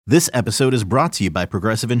This episode is brought to you by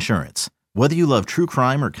Progressive Insurance. Whether you love true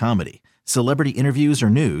crime or comedy, celebrity interviews or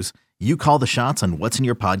news, you call the shots on what's in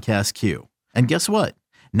your podcast queue. And guess what?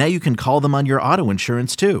 Now you can call them on your auto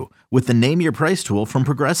insurance too with the Name Your Price tool from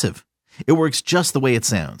Progressive. It works just the way it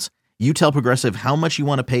sounds. You tell Progressive how much you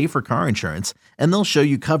want to pay for car insurance, and they'll show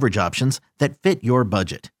you coverage options that fit your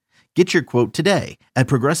budget. Get your quote today at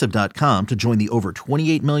Progressive.com to join the over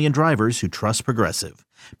 28 million drivers who trust Progressive.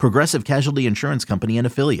 Progressive Casualty Insurance Company and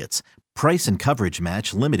Affiliates. Price and coverage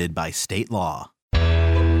match limited by state law.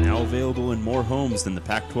 Now available in more homes than the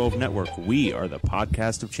Pac-12 network, we are the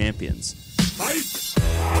podcast of champions. Fight!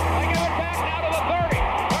 They get it back out of the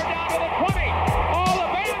 30, or down to the 20. All the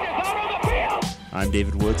band is out on the field. I'm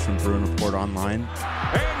David Woods from Bruin Report Online.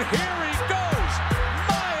 And here he goes,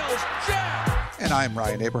 Miles Jack. And I'm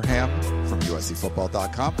Ryan Abraham from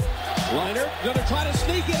USCFootball.com. Liner gonna try to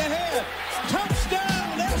sneak it ahead.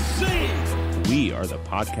 Touchdown, SC. We are the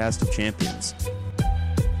podcast of champions.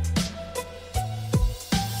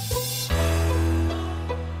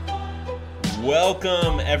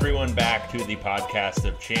 Welcome, everyone, back to the podcast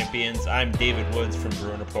of champions. I'm David Woods from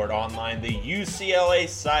Bruin Report Online, the UCLA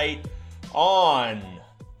site on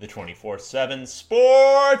the 24/7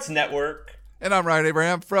 Sports Network. And I'm Ryan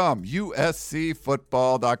Abraham from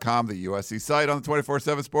USCFootball.com, the USC site on the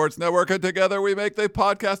 24/7 Sports Network. And together we make the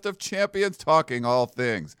podcast of champions, talking all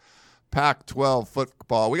things Pac-12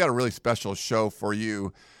 football. We got a really special show for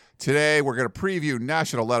you today. We're going to preview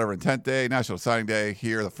National Letter of Intent Day, National Signing Day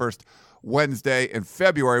here, the first Wednesday in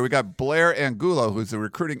February. We got Blair Angulo, who's the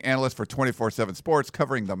recruiting analyst for 24/7 Sports,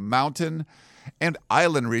 covering the Mountain and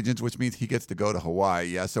Island regions, which means he gets to go to Hawaii.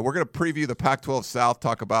 Yeah, so we're going to preview the Pac-12 South,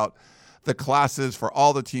 talk about the classes for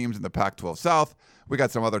all the teams in the Pac-12 South. We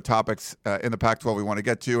got some other topics in the Pac-12 we want to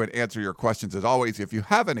get to and answer your questions as always. If you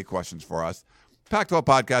have any questions for us,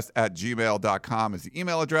 Pac12podcast@gmail.com is the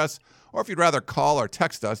email address. Or if you'd rather call or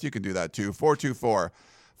text us, you can do that too,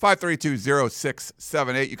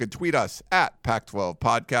 424-532-0678. You can tweet us at Pac12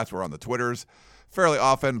 Podcast. We're on the Twitters fairly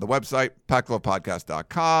often. The website,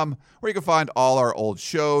 Pac12podcast.com, where you can find all our old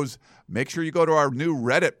shows. Make sure you go to our new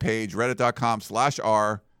Reddit page,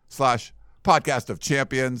 reddit.com/r/podcast of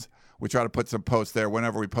champions. We try to put some posts there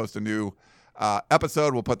whenever we post a new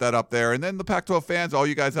episode. We'll put that up there. And then the Pac-12 fans, all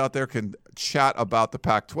you guys out there can chat about the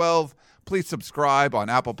Pac-12. Please subscribe on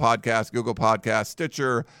Apple Podcasts, Google Podcasts,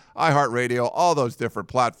 Stitcher, iHeartRadio, all those different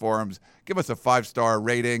platforms. Give us a 5-star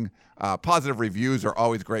rating. Positive reviews are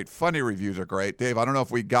always great. Funny reviews are great. Dave, I don't know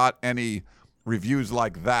if we got any reviews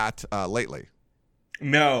like that lately.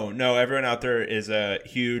 No, everyone out there is a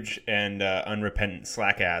huge and unrepentant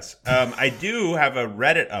slack ass. I do have a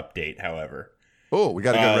Reddit update, however. Oh, we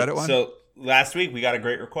got a good Reddit one? So last week we got a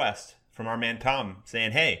great request from our man Tom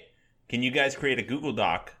saying, hey, can you guys create a Google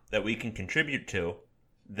Doc that we can contribute to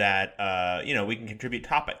that, we can contribute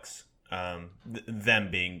topics, them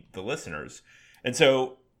being the listeners. And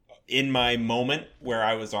so in my moment where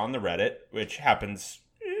I was on the Reddit, which happens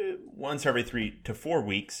once every 3 to 4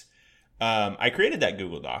 weeks, I created that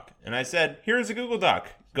Google Doc, and I said, here's a Google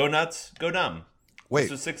Doc. Go nuts, go dumb. Wait.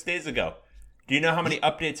 This was 6 days ago. Do you know how many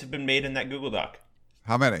updates have been made in that Google Doc?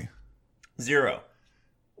 How many? 0.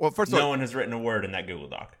 Well, first of all, no one has written a word in that Google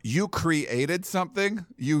Doc. You created something?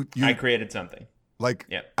 I created something. Like,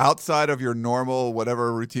 yep. Outside of your normal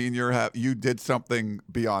whatever routine you did something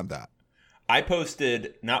beyond that. I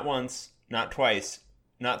posted not once, not twice,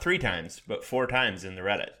 not 3 times, but 4 times in the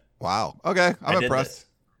Reddit. Wow. Okay, I'm impressed.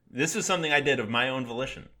 This was something I did of my own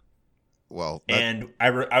volition. Well, and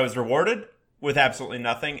I was rewarded with absolutely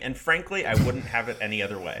nothing, and frankly, I wouldn't have it any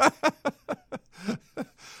other way.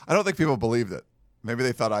 I don't think people believed it. Maybe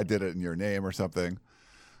they thought I did it in your name or something.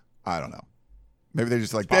 I don't know. Maybe they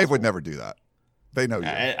just Dave would never do that. They know you.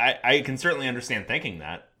 I can certainly understand thinking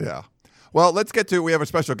that. Yeah. Well, let's get to. We have a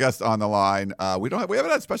special guest on the line. We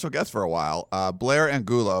haven't had special guests for a while. Blair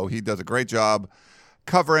Angulo. He does a great job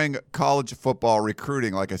covering college football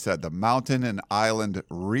recruiting. Like I said, the Mountain and Island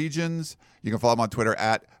regions. You can follow him on Twitter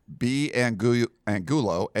at @BAngulo,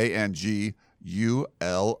 ANGULO.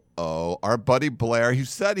 Our buddy Blair. He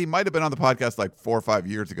said he might have been on the podcast like 4 or 5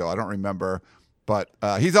 years ago. I don't remember, but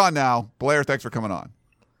he's on now. Blair, thanks for coming on.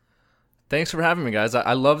 Thanks for having me, guys.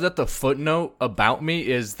 I love that the footnote about me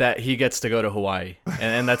is that he gets to go to Hawaii.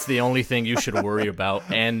 And that's the only thing you should worry about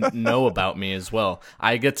and know about me as well.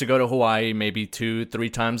 I get to go to Hawaii maybe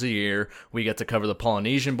 2-3 times a year. We get to cover the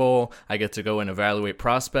Polynesian Bowl. I get to go and evaluate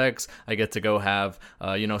prospects. I get to go have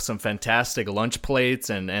some fantastic lunch plates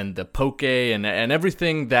and the poke and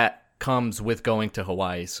everything that comes with going to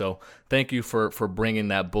Hawaii. So thank you for bringing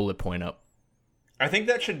that bullet point up. I think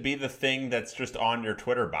that should be the thing that's just on your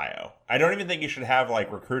Twitter bio. I don't even think you should have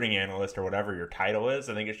like recruiting analyst or whatever your title is.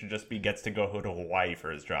 I think it should just be gets to go to Hawaii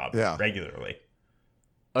for his job regularly.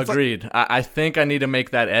 Agreed. I think I need to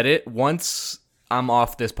make that edit. Once I'm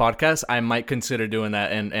off this podcast, I might consider doing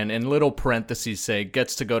that and in little parentheses say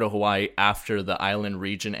gets to go to Hawaii after the island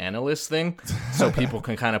region analyst thing so people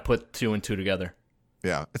can kind of put 2 and 2 together.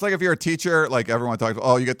 Yeah. It's like if you're a teacher, like everyone talks,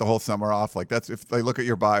 oh, you get the whole summer off. Like that's if they look at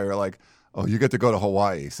your bio, you're like, oh, you get to go to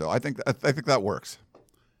Hawaii. So I think that works.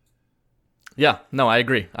 Yeah, no, I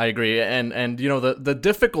agree. And you know, the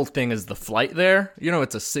difficult thing is the flight there. You know,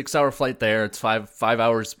 it's a 6-hour flight there. It's five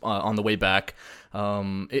hours on the way back.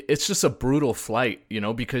 It's just a brutal flight, you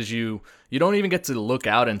know, because you don't even get to look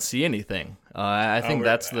out and see anything. I think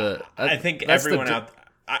I think everyone out.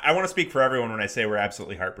 I want to speak for everyone when I say we're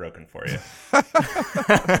absolutely heartbroken for you.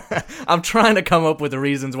 I'm trying to come up with the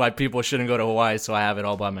reasons why people shouldn't go to Hawaii, so I have it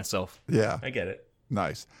all by myself. Yeah. I get it.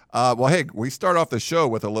 Nice. Well, hey, we start off the show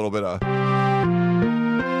with a little bit of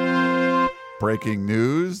breaking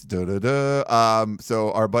news.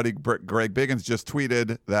 So our buddy Greg Biggins just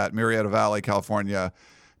tweeted that Marietta Valley, California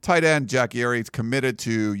tight end Jack Yerry's committed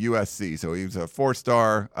to USC. So he was a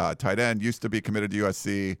 4-star tight end, used to be committed to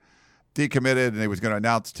USC. Decommitted, and he was going to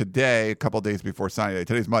announce today, a couple of days before signing day.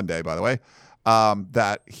 Today's Monday, by the way,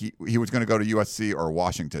 that he was going to go to USC or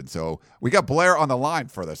Washington. So we got Blair on the line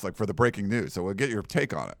for this, like for the breaking news. So we'll get your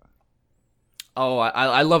take on it. Oh,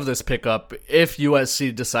 I love this pickup. If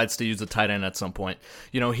USC decides to use a tight end at some point,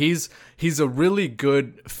 you know, he's a really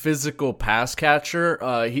good physical pass catcher.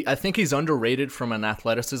 I think he's underrated from an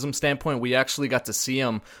athleticism standpoint. We actually got to see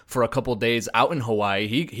him for a couple days out in Hawaii.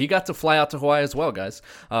 He got to fly out to Hawaii as well, guys,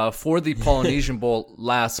 for the Polynesian Bowl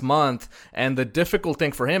last month. And the difficult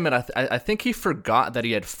thing for him, and I think he forgot that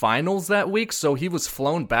he had finals that week, so he was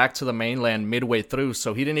flown back to the mainland midway through,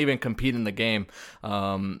 so he didn't even compete in the game.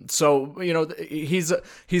 So you know, he's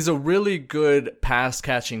a really good pass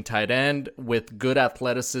catching tight end with good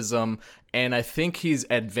athleticism. And I think he's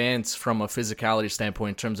advanced from a physicality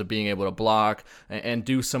standpoint in terms of being able to block and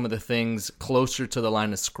do some of the things closer to the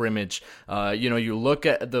line of scrimmage. You know, you look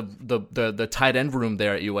at the tight end room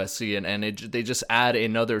there at USC, and they just add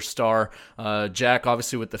another star. Jack,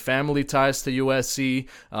 obviously, with the family ties to USC,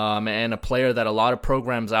 and a player that a lot of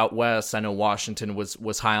programs out west. I know Washington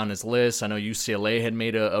was high on his list. I know UCLA had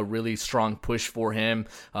made a really strong push for him.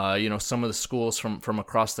 You know, some of the schools from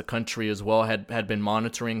across the country as well had been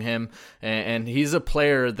monitoring him. And he's a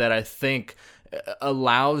player that I think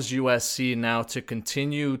allows USC now to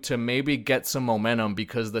continue to maybe get some momentum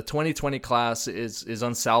because the 2020 class is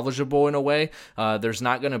unsalvageable in a way. There's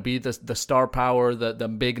not going to be the star power, the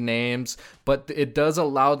big names, but it does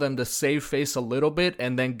allow them to save face a little bit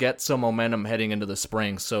and then get some momentum heading into the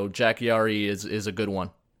spring. So Jack Yerry is a good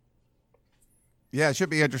one. Yeah, it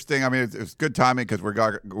should be interesting. I mean, it's good timing because we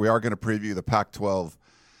are going to preview the Pac-12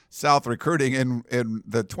 South recruiting in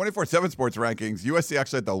the 24/7 Sports rankings. USC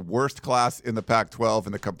actually had the worst class in the Pac-12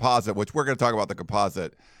 in the composite, which we're going to talk about the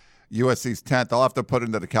composite. USC's 10th. I'll have to put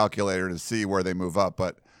into the calculator to see where they move up,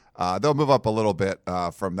 but they'll move up a little bit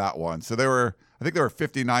from that one. So I think they were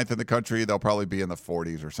 59th in the country. They'll probably be in the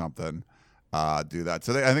 40s or something. Do that.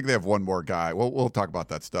 So I think they have one more guy. We'll talk about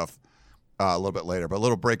that stuff a little bit later. But a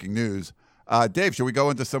little breaking news. Dave, should we go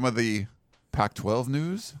into some of the Pac-12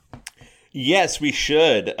 news? Yes, we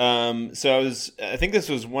should. So I think this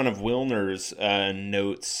was one of Wilner's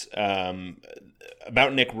notes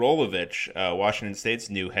about Nick Rolovich, Washington State's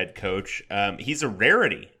new head coach. He's a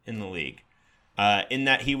rarity in the league in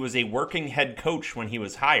that he was a working head coach when he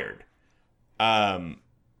was hired. That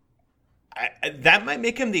might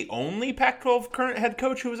make him the only Pac-12 current head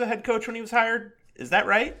coach who was a head coach when he was hired. Is that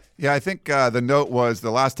right? Yeah, I think the note was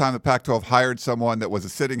the last time the Pac-12 hired someone that was a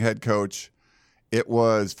sitting head coach, it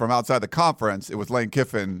was from outside the conference. It was Lane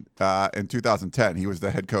Kiffin in 2010. He was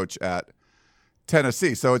the head coach at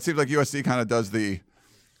Tennessee. So it seems like USC kind of does the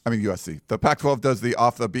Pac-12 does the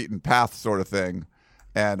off the beaten path sort of thing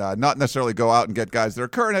and not necessarily go out and get guys that are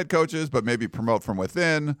current head coaches, but maybe promote from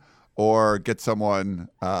within or get someone,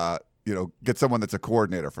 get someone that's a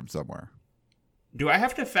coordinator from somewhere. Do I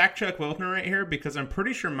have to fact check Wilner right here? Because I'm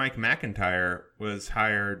pretty sure Mike McIntyre was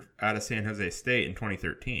hired out of San Jose State in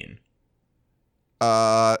 2013.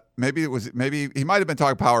 Maybe he might have been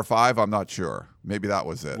talking Power 5. I'm not sure. Maybe that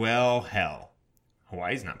was it. Well, hell,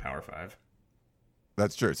 Hawaii's not Power 5.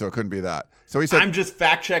 That's true. So it couldn't be that. So he said, I'm just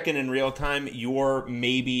fact checking in real time your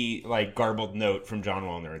maybe like garbled note from John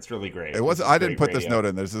Wilner. It's really great. It was. I didn't put this note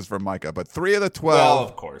in. This is from Micah. But 3 of the 12. Well,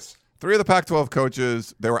 of course. 3 of the Pac-12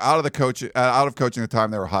 coaches, they were out of coaching the time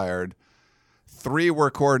they were hired. 3 were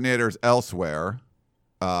coordinators elsewhere.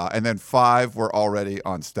 and then 5 were already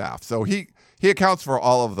on staff. So he accounts for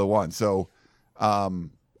all of the ones. So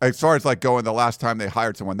as far as like going the last time they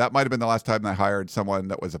hired someone, that might have been the last time they hired someone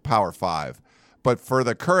that was a Power 5. But for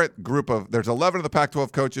the current group there's 11 of the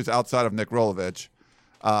Pac-12 coaches outside of Nick Rolovich.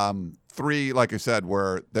 3, like I said,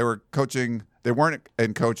 they were coaching. They weren't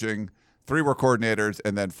in coaching. 3 were coordinators,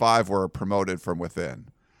 and then 5 were promoted from within.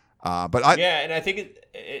 And I think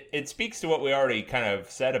it speaks to what we already kind of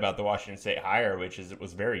said about the Washington State hire, which is it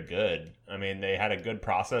was very good. I mean, they had a good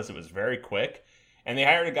process. It was very quick, and they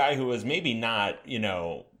hired a guy who was maybe not,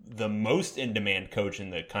 the most in-demand coach in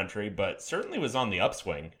the country, but certainly was on the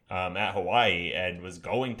upswing at Hawaii and was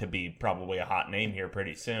going to be probably a hot name here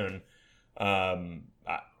pretty soon.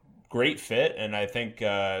 Great fit, and I think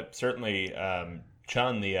certainly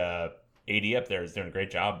Chun, the AD up there, is doing a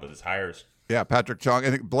great job with his hires. Yeah, Patrick Chung.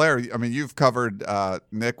 And Blair, I mean, you've covered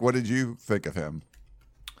Nick. What did you think of him?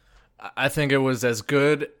 I think it was as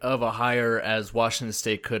good of a hire as Washington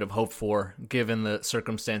State could have hoped for, given the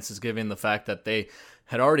circumstances, given the fact that they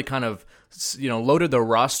had already kind of, loaded their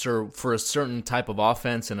roster for a certain type of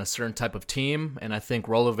offense and a certain type of team. And I think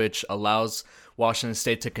Rolovich allows Washington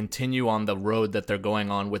State to continue on the road that they're going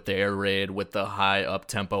on with the air raid, with the high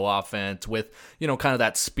up-tempo offense, with, kind of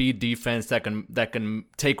that speed defense that can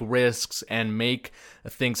take risks and make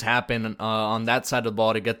things happen on that side of the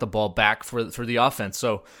ball to get the ball back for the offense.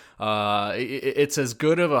 So it's as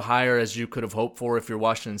good of a hire as you could have hoped for if you're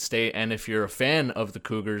Washington State and if you're a fan of the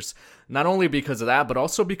Cougars, not only because of that, but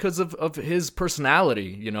also because of his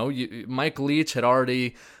personality. Mike Leach had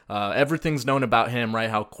already, everything's known about him, right?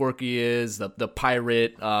 How quirky he is, the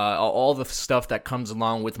pirate, all the stuff that comes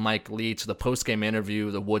along with Mike Leach, the post-game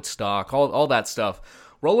interview, the Woodstock, all that stuff.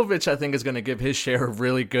 Rolovich, I think, is going to give his share of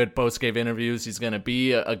really good post-game interviews. He's going to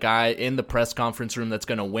be a guy in the press conference room that's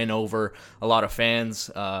going to win over a lot of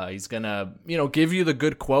fans. He's going to, give you the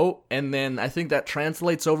good quote, and then I think that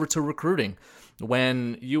translates over to recruiting.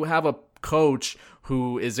 When you have a coach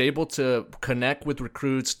who is able to connect with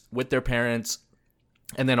recruits, with their parents,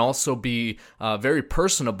 and then also be very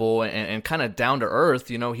personable and kind of down to earth.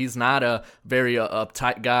 He's not a very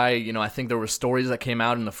uptight guy. I think there were stories that came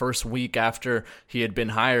out in the first week after he had been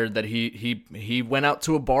hired that he went out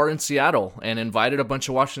to a bar in Seattle and invited a bunch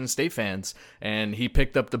of Washington State fans, and he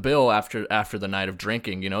picked up the bill after the night of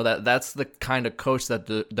drinking. That's the kind of coach that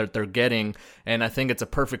they're getting, and I think it's a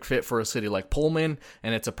perfect fit for a city like Pullman,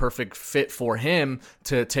 and it's a perfect fit for him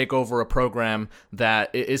to take over a program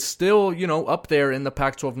that is still up there in the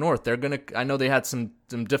Pac-12 North. I know they had some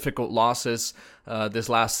difficult losses this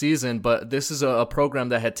last season, but this is a program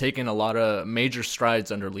that had taken a lot of major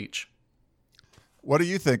strides under Leach. What do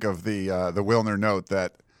you think of the Wilner note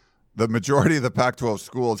that the majority of the Pac-12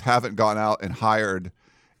 schools haven't gone out and hired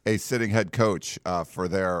a sitting head coach for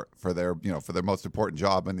their most important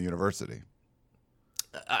job in the university?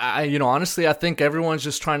 Honestly, I think everyone's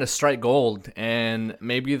just trying to strike gold, and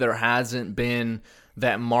maybe there hasn't been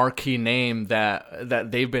that marquee name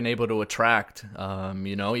that they've been able to attract.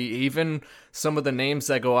 Even some of the names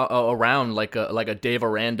that go around, like a Dave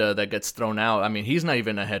Aranda that gets thrown out. I mean, he's not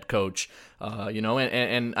even a head coach.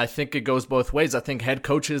 And I think it goes both ways. I think head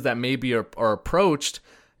coaches that maybe are approached,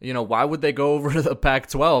 why would they go over to the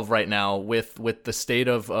Pac-12 right now with the state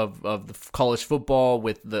of the college football,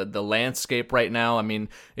 with the landscape right now? I mean,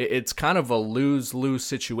 it's kind of a lose-lose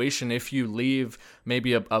situation if you leave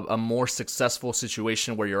maybe a more successful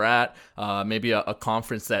situation where you're at, maybe a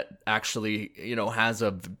conference that actually, has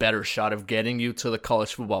a better shot of getting you to the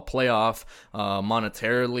college football playoff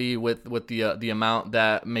monetarily with the amount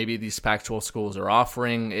that maybe these Pac-12 schools are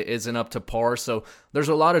offering isn't up to par. So there's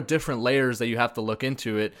a lot of different layers that you have to look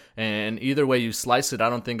into it. And either way you slice it,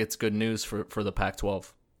 I don't think it's good news for the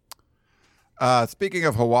Pac-12. Speaking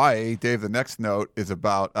of Hawaii, Dave, the next note is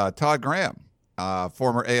about Todd Graham,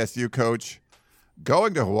 former ASU coach,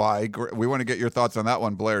 going to Hawaii. We want to get your thoughts on that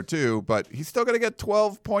one, Blair, too. But he's still going to get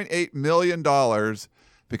 $12.8 million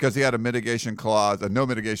because he had a no mitigation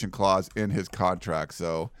clause in his contract.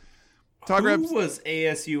 So, Todd Graham was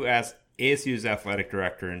ASU's athletic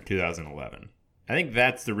director in 2011? I think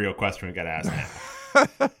that's the real question we got to ask now.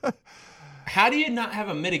 How do you not have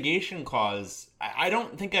a mitigation clause? I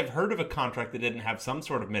don't think I've heard of a contract that didn't have some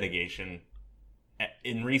sort of mitigation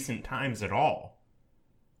in recent times at all.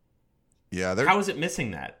 Yeah, how is it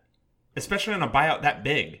missing that, especially on a buyout that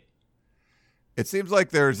big? It seems like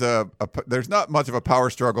there's not much of a power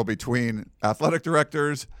struggle between athletic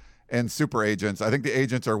directors and super agents. I think the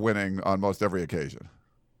agents are winning on most every occasion.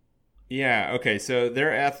 Yeah. Okay. So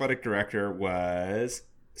their athletic director was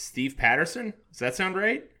Steve Patterson. Does that sound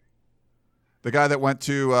right? The guy that went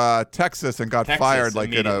to Texas and got fired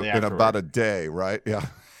like in about a day, right? Yeah.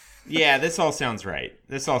 Yeah, this all sounds right.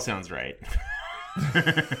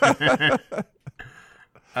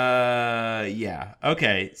 Yeah.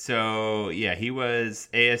 Okay. So yeah, he was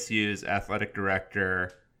ASU's athletic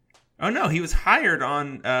director. Oh no, he was hired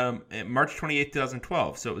on March 28th,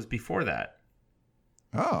 2012. So it was before that.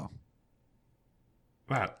 Oh.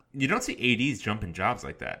 Wow. You don't see ADs jumping jobs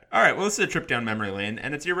like that. All right. Well, this is a trip down memory lane,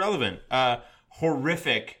 and it's irrelevant.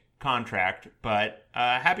 Horrific contract, but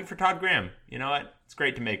happy for Todd Graham. You know what? It's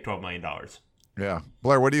great to make $12 million. Yeah.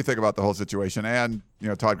 Blair, what do you think about the whole situation and,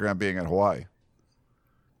 Todd Graham being in Hawaii?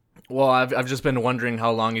 Well, I've just been wondering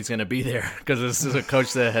how long he's going to be there because this is a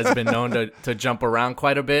coach that has been known to jump around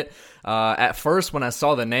quite a bit. At first, when I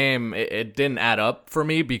saw the name, it didn't add up for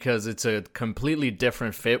me because it's a completely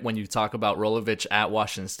different fit when you talk about Rolovich at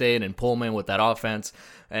Washington State and Pullman with that offense.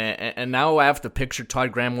 And now I have to picture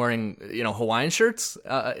Todd Graham wearing, Hawaiian shirts.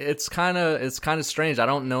 It's kind of strange. I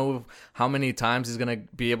don't know how many times he's going to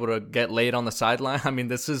be able to get laid on the sideline. I mean,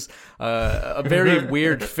 this is a very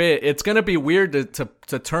weird fit. It's going to be weird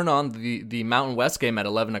to turn on the Mountain West game at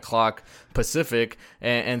 11 o'clock Pacific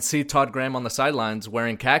and see Todd Graham on the sidelines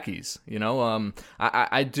wearing khakis.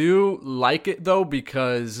 I do like it though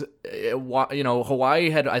because Hawaii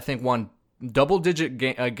had, I think, won double-digit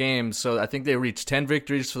games, so I think they reached 10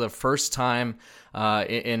 victories for the first time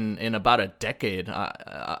in about a decade.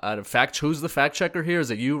 Who's the fact checker here? Is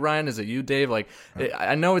it you, Ryan? Is it you, Dave?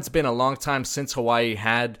 I know it's been a long time since Hawaii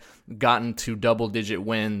had gotten to double-digit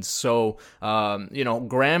wins. So,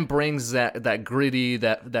 Graham brings that gritty,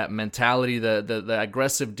 that mentality, the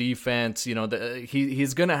aggressive defense.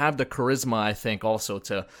 He's going to have the charisma, I think, also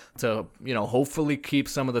to hopefully keep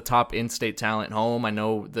some of the top in-state talent home. I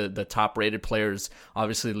know the top-rated players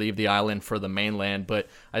obviously leave the island for the mainland, but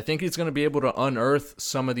I think he's going to be able to unearth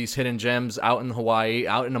some of these hidden gems out in Hawaii,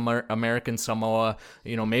 out in American Samoa.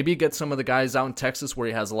 Maybe get some of the guys out in Texas where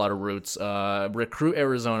he has a lot of roots. Recruit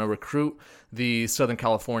Arizona, recruit the Southern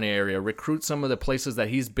California area, recruit some of the places that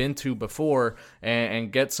he's been to before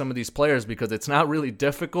and get some of these players because it's not really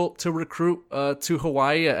difficult to recruit to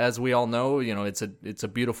Hawaii. As we all know, it's a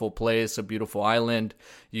beautiful place, a beautiful island.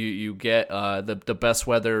 You get the best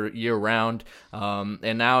weather year round.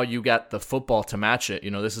 And now you got the football to match it.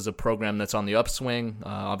 This is a program that's on the upswing.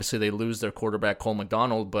 Obviously they lose their quarterback Cole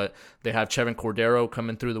McDonald, but they have Chevin Cordero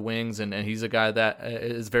coming through the wings and he's a guy that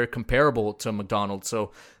is very comparable to McDonald.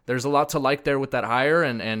 So there's a lot to like there with that hire,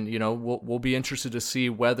 and we'll be interested to see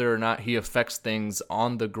whether or not he affects things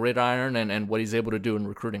on the gridiron and what he's able to do in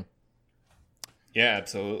recruiting. Yeah,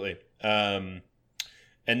 absolutely. And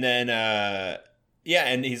then,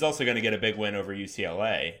 and he's also going to get a big win over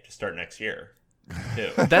UCLA to start next year, too.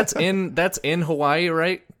 That's in Hawaii,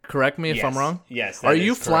 right? Correct me if I'm wrong. Yes. Are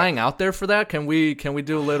you flying out there for that? Can we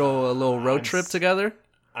do a little road trip together?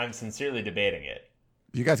 I'm sincerely debating it.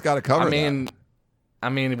 You guys got to cover that.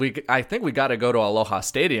 I think we got to go to Aloha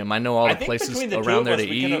Stadium. I know all the places around there to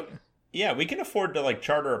eat. We can afford to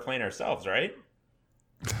charter a plane ourselves, right?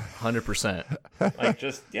 100%. I think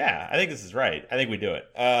this is right. I think we do it.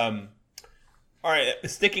 All right,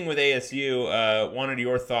 sticking with ASU, wanted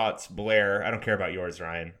your thoughts, Blair. I don't care about yours,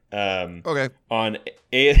 Ryan. Okay. On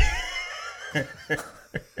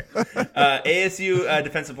ASU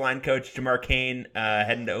defensive line coach Jamar Cain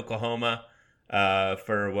heading to Oklahoma.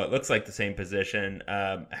 For what looks like the same position.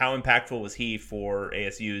 How impactful was he for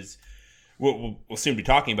ASU's, we'll soon be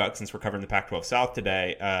talking about since we're covering the Pac-12 South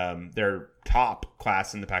today, their top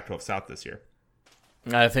class in the Pac-12 South this year?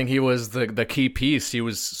 I think he was the key piece. He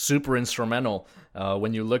was super instrumental.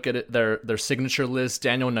 When you look at it, their signature list,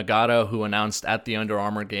 Daniel Nagata, who announced at the Under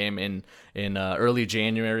Armour game in early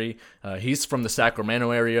January, he's from the Sacramento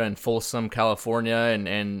area in Folsom, California,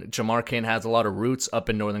 and Jamar Cain has a lot of roots up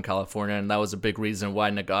in Northern California, and that was a big reason why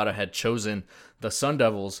Nagata had chosen the Sun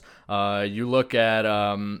Devils. You look at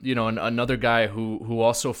another guy who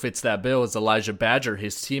also fits that bill is Elijah Badger,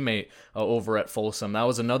 his teammate over at Folsom. That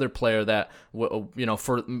was another player that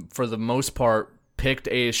for the most part picked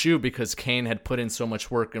ASU because Cain had put in so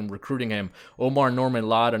much work in recruiting him. Omar Norman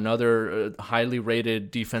Lott, another highly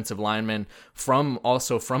rated defensive lineman from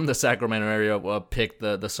the Sacramento area, picked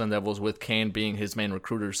the Sun Devils with Cain being his main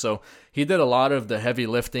recruiter. So he did a lot of the heavy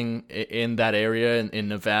lifting in that area in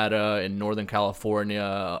Nevada, in Northern California,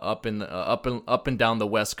 up and down the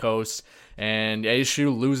West Coast. And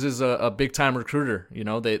ASU loses a big time recruiter.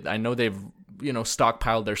 I know they've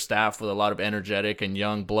stockpiled their staff with a lot of energetic and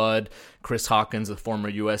young blood. Chris Hawkins, the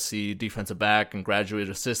former USC defensive back and graduate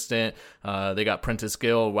assistant. They got Prentice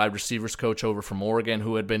Gill, wide receivers coach over from Oregon,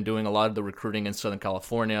 who had been doing a lot of the recruiting in Southern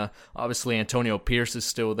California. Obviously, Antonio Pierce is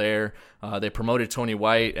still there. They promoted Tony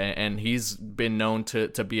White, and he's been known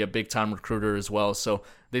to be a big-time recruiter as well. So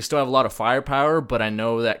they still have a lot of firepower, but I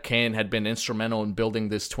know that Kane had been instrumental in building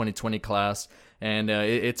this 2020 class, and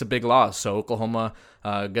it's a big loss. So Oklahoma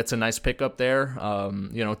gets a nice pickup there,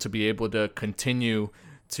 to be able to continue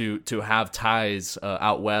to have ties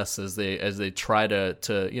out west as they try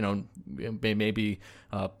to maybe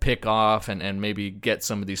pick off and maybe get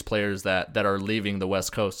some of these players that are leaving the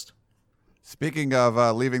West Coast. Speaking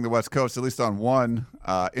of leaving the West Coast, at least on one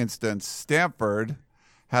instance, Stanford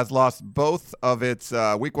has lost both of its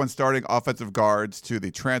week one starting offensive guards to the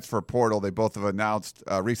transfer portal. They both have announced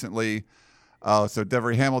recently. So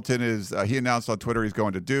Devery Hamilton he announced on Twitter he's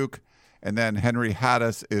going to Duke. And then Henry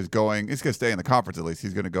Haddis he's going to stay in the conference at least.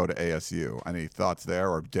 He's going to go to ASU. Any thoughts there?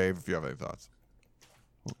 Or Dave, if you have any thoughts?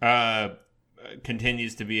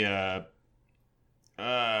 Continues to be a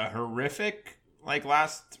horrific,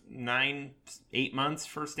 last 9-8 months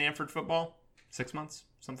for Stanford football. 6 months,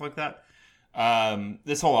 something like that.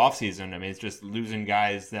 This whole offseason, it's just losing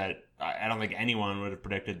guys that I don't think anyone would have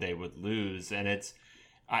predicted they would lose. And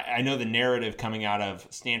I know the narrative coming out of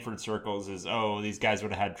Stanford circles is, these guys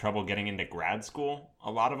would have had trouble getting into grad school,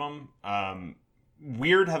 a lot of them.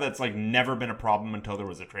 Weird how that's never been a problem until there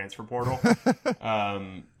was a transfer portal.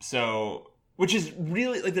 Which is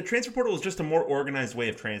really, the transfer portal is just a more organized way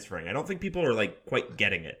of transferring. I don't think people are quite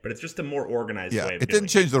getting it, but it's just a more organized way of doing it. It didn't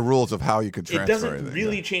change the rules of how you could transfer. It doesn't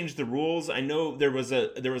really change the rules. I know there was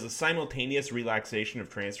a simultaneous relaxation of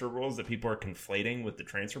transfer rules that people are conflating with the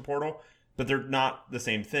transfer portal, but they're not the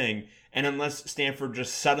same thing. And unless Stanford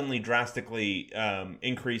just suddenly drastically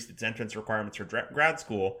increased its entrance requirements for grad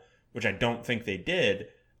school, which I don't think they did,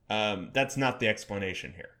 that's not the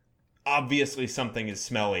explanation here. Obviously, something is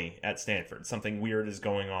smelly at Stanford. Something weird is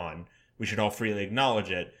going on. We should all freely acknowledge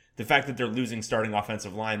it. The fact that they're losing starting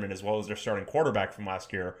offensive linemen as well as their starting quarterback from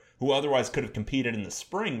last year, who otherwise could have competed in the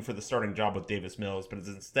spring for the starting job with Davis Mills, but is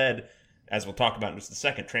instead, as we'll talk about in just a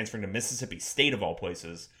second, transferring to Mississippi State of all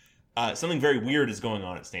places. Something very weird is going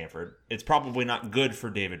on at Stanford. It's probably not good for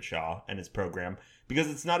David Shaw and his program because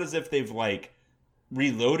it's not as if they've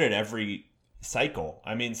reloaded every cycle.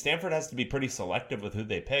 Stanford has to be pretty selective with who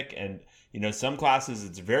they pick, and some classes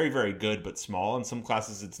it's very, very good but small, and some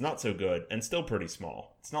classes it's not so good and still pretty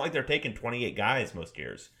small. It's not like they're taking 28 guys most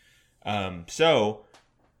years. So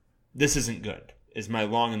this isn't good is my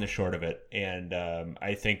long and the short of it, and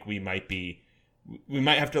I think we might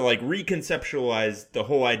have to reconceptualize the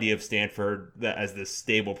whole idea of Stanford as this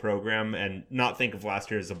stable program and not think of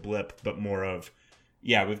last year as a blip, but more of,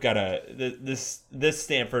 we've got this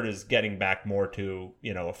Stanford is getting back more to, a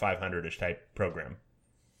 500-ish type program.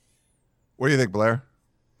 What do you think, Blair?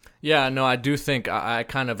 Yeah, no, I do think I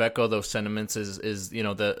kind of echo those sentiments.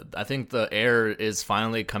 I think the air is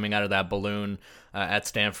finally coming out of that balloon at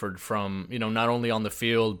Stanford from, not only on the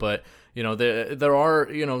field, but there are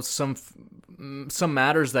some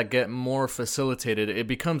matters that get more facilitated. It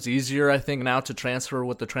becomes easier, I think, now to transfer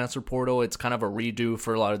with the transfer portal. It's kind of a redo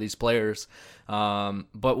for a lot of these players.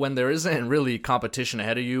 But when there isn't really competition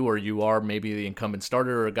ahead of you, or you are maybe the incumbent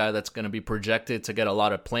starter or a guy that's going to be projected to get a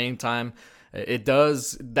lot of playing time,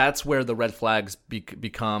 that's where the red flags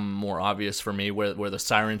become more obvious for me, where the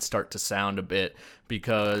sirens start to sound a bit,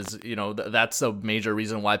 because that's a major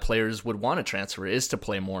reason why players would want to transfer, is to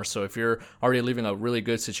play more. So if you're already leaving a really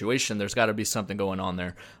good situation, there's got to be something going on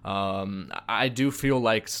there. I do feel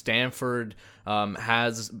like Stanford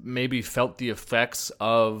has maybe felt the effects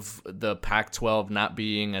of the Pac-12 not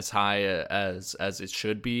being as high as it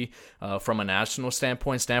should be from a national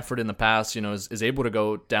standpoint. Stanford in the past, is able to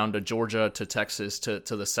go down to Georgia, to Texas, to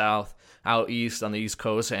the south, out east on the East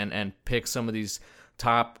Coast, and pick some of these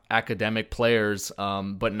top academic players.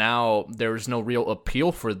 But now there's no real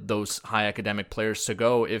appeal for those high academic players to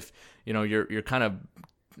go if you're kind of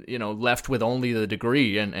left with only the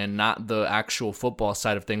degree and not the actual football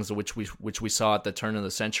side of things, which we saw at the turn of the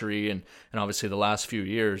century and obviously the last few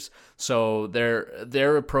years. So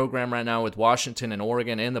they're a program right now with Washington and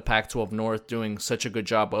Oregon in the Pac-12 North doing such a good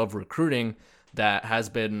job of recruiting that has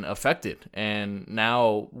been affected. And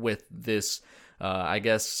now with this, I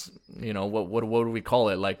guess, what do we call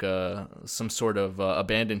it? Some sort of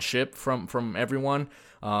abandoned ship from everyone.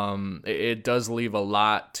 It does leave a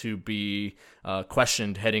lot to be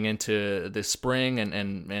questioned heading into this spring,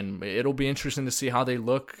 and it'll be interesting to see how they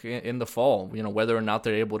look in the fall. Whether or not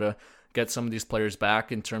they're able to get some of these players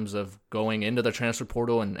back in terms of going into the transfer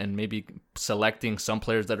portal and maybe selecting some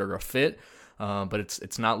players that are a fit. But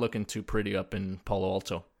it's not looking too pretty up in Palo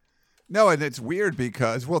Alto. No, and it's weird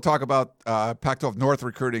because we'll talk about Pac-12 North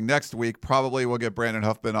recruiting next week. Probably we'll get Brandon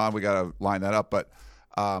Huffman on. We got to line that up. But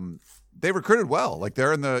they recruited well. Like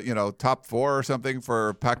they're in the top 4 or something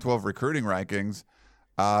for Pac-12 recruiting rankings.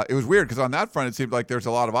 It was weird because on that front, it seemed like there's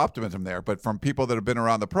a lot of optimism there. But from people that have been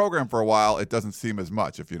around the program for a while, it doesn't seem as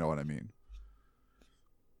much, if you know what I mean.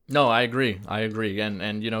 No, I agree.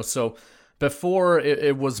 And so before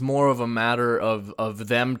it was more of a matter of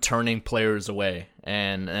them turning players away.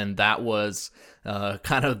 And that was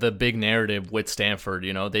kind of the big narrative with Stanford.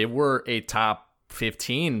 They were a top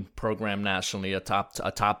 15 program nationally, a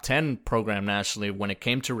top 10 program nationally when it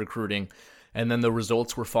came to recruiting. And then the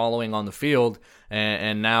results were following on the field.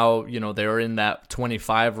 And now, they're in that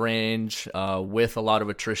 25 range with a lot of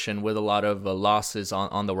attrition, with a lot of losses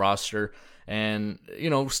on the roster. And,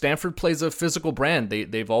 Stanford plays a physical brand.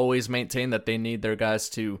 They've always maintained that they need their guys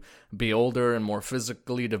to be older and more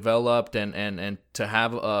physically developed and to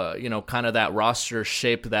have, kind of that roster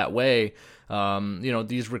shaped that way.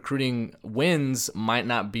 These recruiting wins might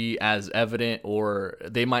not be as evident, or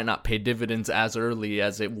they might not pay dividends as early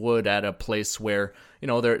as it would at a place where,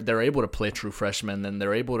 they're able to play true freshmen, and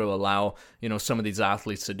they're able to allow, some of these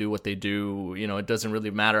athletes to do what they do. It doesn't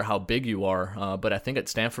really matter how big you are, but I think at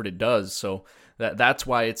Stanford it does. So that's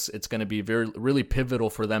why it's going to be really pivotal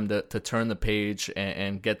for them to turn the page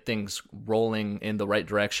and get things rolling in the right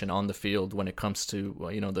direction on the field when it comes to,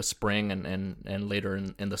 the spring and later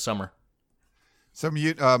in the summer. Some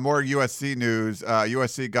more USC news.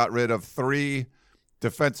 USC got rid of 3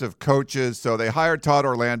 defensive coaches. So they hired Todd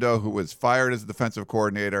Orlando, who was fired as a defensive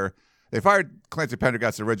coordinator. They fired Clancy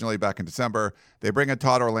Pendergast originally back in December. They bring in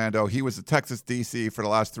Todd Orlando. He was the Texas DC for the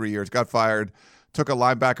last 3 years, got fired, took a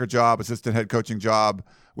linebacker job, assistant head coaching job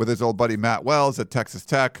with his old buddy Matt Wells at Texas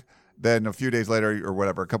Tech. Then a few days later, or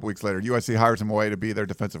whatever, a couple weeks later, USC hires him away to be their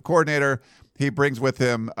defensive coordinator. He brings with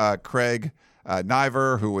him Craig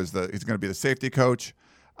Niver, who was he's going to be the safety coach.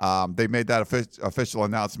 They made that official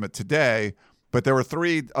announcement today, but there were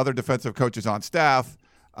 3 other defensive coaches on staff.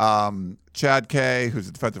 Chad Kay, who's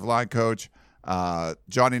a defensive line coach,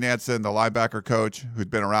 Johnny Nansen, the linebacker coach, who's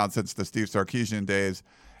been around since the Steve Sarkisian days,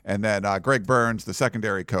 and then Greg Burns, the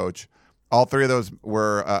secondary coach. All 3 of those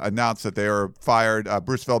were announced that they were fired.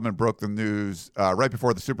 Bruce Feldman broke the news right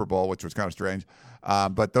before the Super Bowl, which was kind of strange.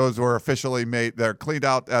 But those were officially made. They're cleaned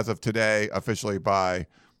out as of today, officially by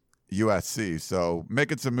USC. So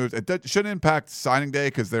making some moves. It shouldn't impact signing day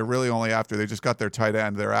because they're really only after. They just got their tight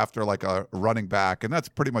end. They're after like a running back, and that's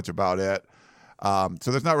pretty much about it.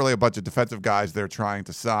 So there's not really a bunch of defensive guys they're trying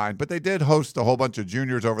to sign. But they did host a whole bunch of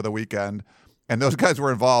juniors over the weekend, and those guys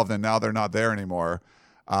were involved, and now they're not there anymore.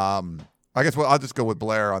 I guess I'll just go with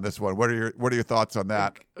Blair on this one. What are your thoughts on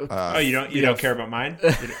that? You don't care about mine?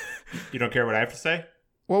 You don't care what I have to say?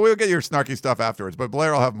 Well, we'll get your snarky stuff afterwards, but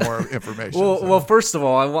Blair will have more information. Well, first of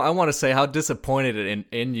all, I want to say how disappointed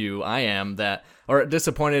in you I am that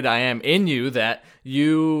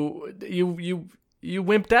you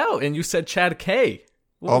wimped out and you said Chad Kay.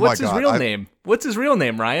 What's his real name? What's his real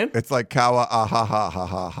name, Ryan? It's like Kawa ha ha ha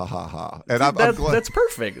ha ha ha. And that's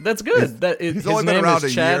perfect. That's good. He's only been around a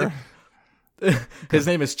year. His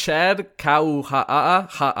name is Chad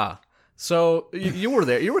Kauha'aha'a. So you were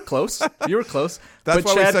there. You were close. That's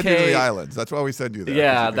why we send you to the islands. That's why we send you there.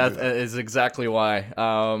 Yeah, that is exactly why.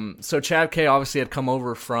 So Chad Kay obviously had come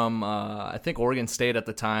over from, I think, Oregon State at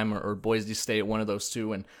the time or Boise State, one of those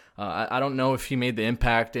two. And I don't know if he made the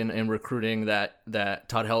impact in recruiting that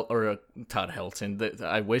Todd Helton.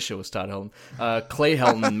 I wish it was Todd Helton. Clay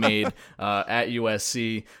Helton made at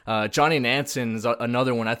USC. Johnny Nansen's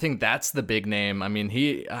another one. I think that's the big name. I mean,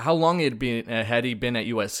 how long had he been at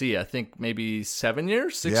USC? I think maybe 7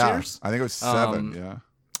 years, 6 years. I think it was 7. Yeah.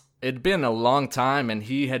 It'd been a long time, and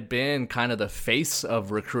he had been kind of the face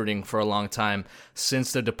of recruiting for a long time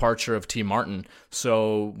since the departure of T. Martin.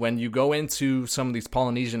 So when you go into some of these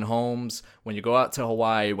Polynesian homes, when you go out to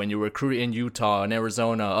Hawaii, when you recruit in Utah and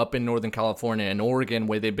Arizona, up in Northern California and Oregon,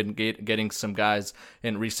 where they've been getting some guys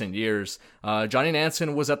in recent years, Johnny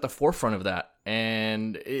Nansen was at the forefront of that.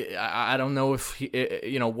 And I don't know if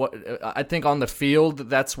I think on the field,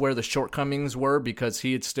 that's where the shortcomings were because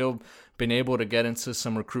he had still been able to get into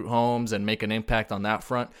some recruit homes and make an impact on that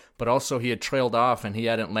front. But also he had trailed off and he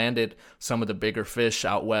hadn't landed some of the bigger fish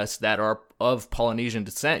out west that are of Polynesian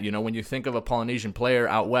descent. When you think of a Polynesian player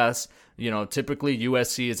out west, typically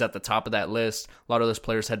USC is at the top of that list. A lot of those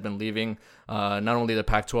players had been leaving not only the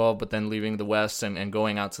Pac-12, but then leaving the West and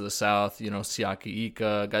going out to the South. Siaki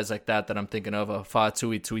Ika, guys like that I'm thinking of.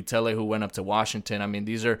 Fa'atui Tuitele, who went up to Washington. I mean,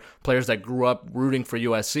 these are players that grew up rooting for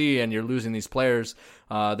USC, and you're losing these players.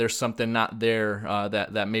 There's something not there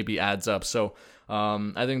that maybe adds up. So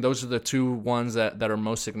I think those are the two ones that are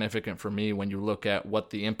most significant for me when you look at what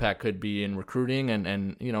the impact could be in recruiting.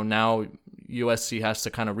 And now USC has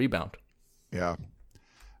to kind of rebound. Yeah.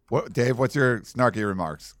 Dave, what's your snarky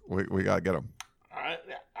remarks? We got to get them.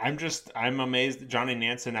 I'm amazed that Johnny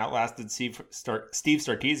Nansen outlasted Steve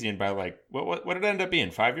Sarkisian by what did it end up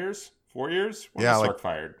being? 5 years? 4 years? When was Sark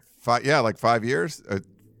fired? 5 years.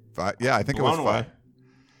 I think it was 5.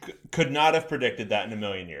 Could not have predicted that in a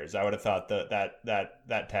million years. I would have thought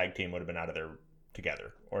that tag team would have been out of there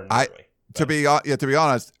together or nearly. To be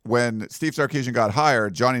honest, when Steve Sarkisian got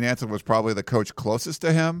hired, Johnny Nansen was probably the coach closest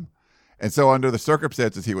to him. And so under the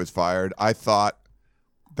circumstances he was fired, I thought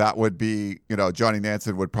that would be, Johnny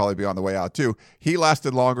Nansen would probably be on the way out too. He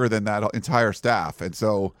lasted longer than that entire staff. And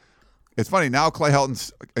so it's funny now Clay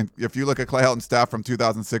Helton's, if you look at Clay Helton's staff from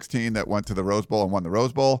 2016 that went to the Rose Bowl and won the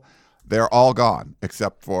Rose Bowl, they're all gone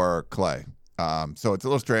except for Clay. So it's a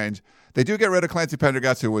little strange. They do get rid of Clancy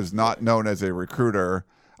Pendergast, who was not known as a recruiter.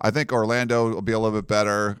 I think Orlando will be a little bit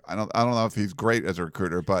better. I don't know if he's great as a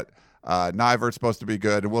recruiter, but Niver's supposed to be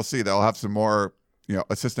good, and we'll see. They'll have some more,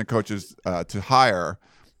 assistant coaches to hire,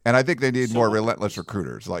 and I think they need more relentless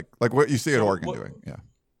recruiters, like what you see at Oregon doing. Yeah.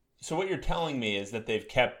 So what you're telling me is that they've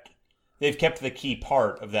kept the key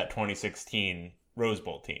part of that 2016 Rose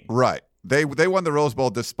Bowl team. Right. They won the Rose Bowl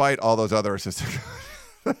despite all those other assistant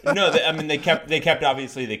coaches. No, they kept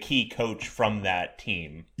obviously the key coach from that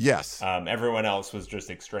team. Yes. Everyone else was just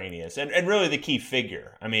extraneous, and really the key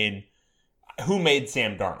figure. I mean, who made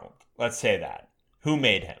Sam Darnold? Let's say that. Who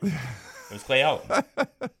made him? It was Clay Helton.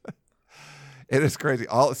 It is crazy.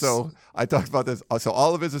 So I talked about this. So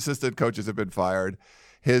all of his assistant coaches have been fired.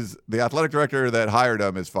 The athletic director that hired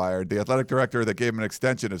him is fired. The athletic director that gave him an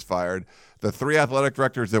extension is fired. The 3 athletic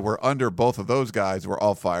directors that were under both of those guys were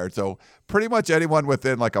all fired. So pretty much anyone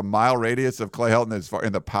within like a mile radius of Clay Helton as far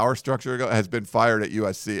in the power structure has been fired at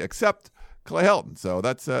USC, except Clay Helton. So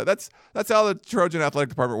that's how the Trojan athletic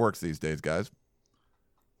department works these days, guys.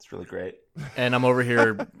 It's really great. And I'm over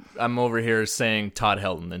here saying Todd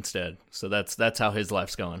Helton instead. So that's how his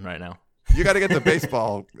life's going right now. You got to get the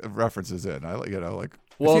baseball references in.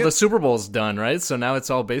 Well, the Super Bowl's done, right? So now it's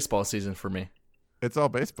all baseball season for me. It's all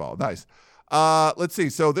baseball. Nice. Let's see.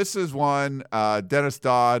 So this is one, Dennis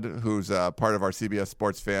Dodd, who's part of our CBS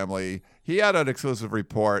Sports family. He had an exclusive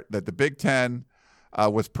report that the Big Ten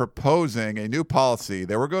was proposing a new policy.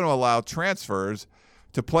 They were going to allow transfers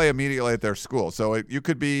to play immediately at their school. So you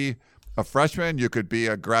could be a freshman, you could be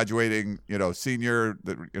a graduating, senior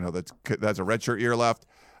that that's a redshirt year left.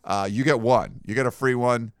 You get one. You get a free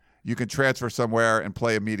one. You can transfer somewhere and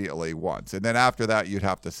play immediately once. And then after that, you'd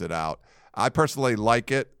have to sit out. I personally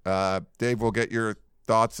like it. Dave, we'll get your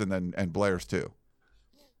thoughts and Blair's too.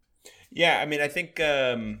 Yeah, I mean, I think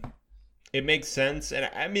it makes sense.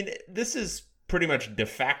 And I mean, this is pretty much de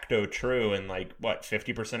facto true in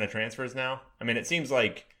 50% of transfers now. I mean, it seems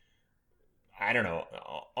like, I don't know,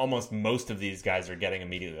 almost most of these guys are getting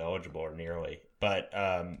immediately eligible or nearly. But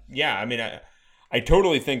yeah, I mean, I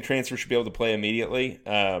totally think transfers should be able to play immediately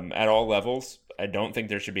at all levels. I don't think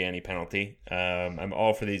there should be any penalty. I'm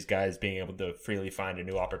all for these guys being able to freely find a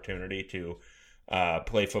new opportunity to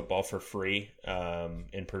play football for free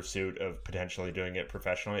in pursuit of potentially doing it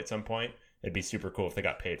professionally at some point. It'd be super cool if they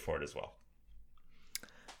got paid for it as well.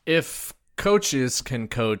 If coaches can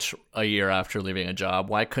coach a year after leaving a job,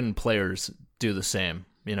 why couldn't players do the same?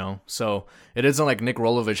 So it isn't like Nick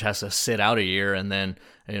Rolovich has to sit out a year and then,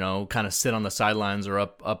 kind of sit on the sidelines or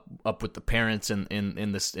up with the parents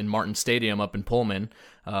in Martin Stadium up in Pullman.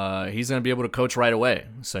 He's going to be able to coach right away.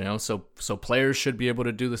 So, so players should be able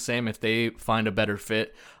to do the same if they find a better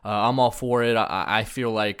fit. I'm all for it. I feel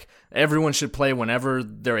like everyone should play whenever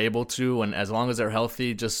they're able to, and as long as they're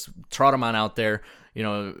healthy, just trot them on out there.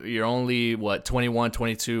 You're only 21,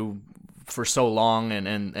 22 for so long,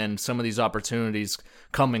 and some of these opportunities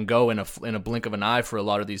come and go in a blink of an eye for a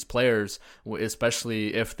lot of these players,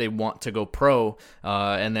 especially if they want to go pro,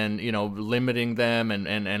 and then, limiting them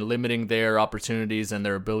and limiting their opportunities and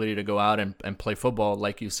their ability to go out and play football,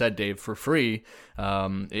 like you said, Dave, for free.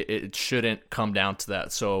 It shouldn't come down to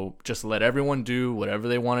that. So just let everyone do whatever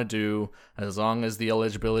they want to do, as long as the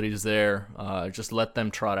eligibility is there. Just let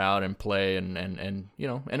them trot out and play and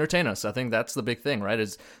entertain us. I think that's the big thing, right?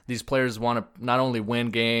 Is these players want to not only win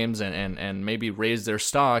games and maybe raise their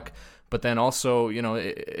stock, but then also,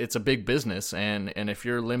 it's a big business. And if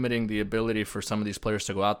you're limiting the ability for some of these players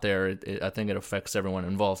to go out there, I think it affects everyone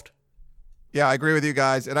involved. Yeah, I agree with you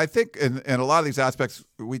guys. And I think in a lot of these aspects,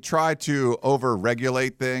 we try to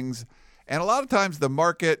over-regulate things. And a lot of times the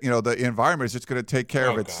market, the environment is just going to take care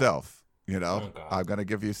of itself. I'm going to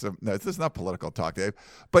give you some – no, this is not political talk, Dave.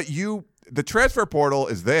 But the transfer portal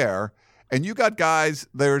is there, and you got guys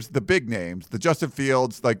 – there's the big names, the Justin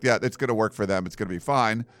Fields, it's going to work for them. It's going to be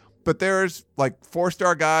fine. But there's like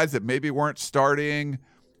 4-star guys that maybe weren't starting –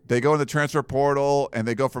 they go in the transfer portal and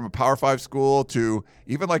they go from a Power 5 school to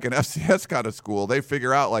even like an FCS kind of school. They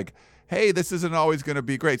figure out like, hey, this isn't always going to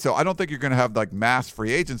be great. So I don't think you're going to have like mass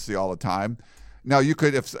free agency all the time. Now you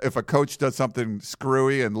could, if a coach does something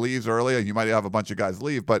screwy and leaves early, you might have a bunch of guys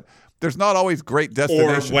leave, but there's not always great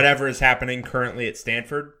destinations. Or whatever is happening currently at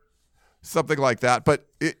Stanford. Something like that. But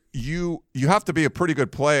you have to be a pretty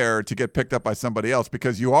good player to get picked up by somebody else,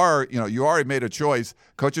 because you already made a choice.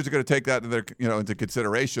 Coaches are going to take that into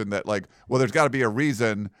consideration, that like, well, there's got to be a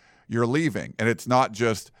reason you're leaving. And it's not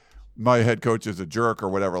just my head coach is a jerk or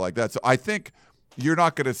whatever like that. So I think you're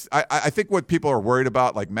not going to, I think what people are worried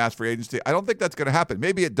about, like mass free agency, I don't think that's going to happen.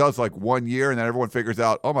 Maybe it does like 1 year and then everyone figures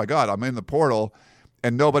out, oh my God, I'm in the portal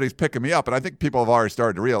and nobody's picking me up. And I think people have already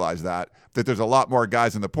started to realize that there's a lot more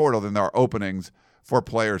guys in the portal than there are openings for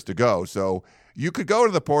players to go. So you could go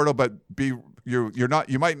to the portal, but you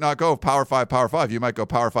might not go Power 5. You might go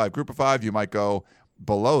Power 5 Group of 5. You might go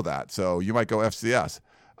below that. So you might go FCS.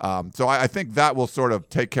 So I think that will sort of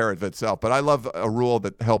take care of itself. But I love a rule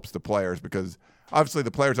that helps the players, because obviously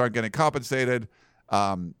the players aren't getting compensated.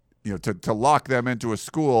 To lock them into a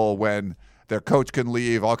school when their coach can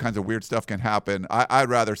leave, all kinds of weird stuff can happen. I'd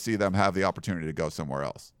rather see them have the opportunity to go somewhere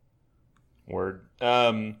else. Word.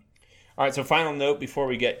 All right, so final note before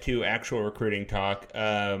we get to actual recruiting talk.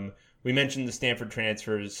 We mentioned the Stanford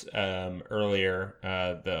transfers earlier,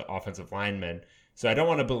 the offensive linemen. So I don't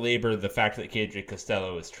want to belabor the fact that KJ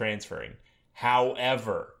Costello is transferring.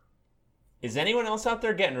 However, is anyone else out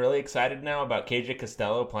there getting really excited now about KJ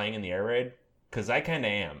Costello playing in the air raid? Because I kind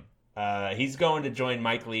of am. He's going to join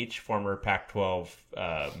Mike Leach, former Pac-12,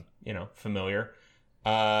 familiar,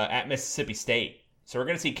 at Mississippi State. So we're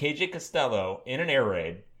going to see KJ Costello in an air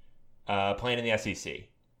raid playing in the SEC.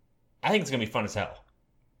 I think it's going to be fun as hell.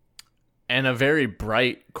 And a very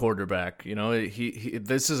bright quarterback. He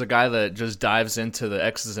this is a guy that just dives into the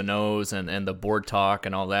X's and O's and the board talk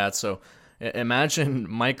and all that. So imagine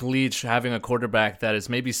Mike Leach having a quarterback that is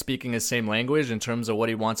maybe speaking his same language in terms of what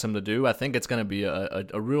he wants him to do. I think it's going to be a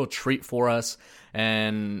real treat for us.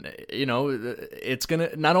 And, it's going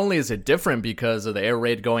to, not only is it different because of the air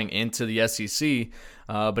raid going into the SEC,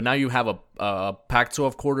 but now you have a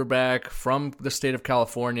Pac-12 quarterback from the state of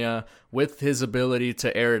California with his ability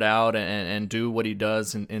to air it out and do what he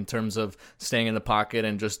does in terms of staying in the pocket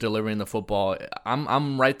and just delivering the football.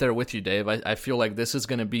 I'm right there with you, Dave. I feel like this is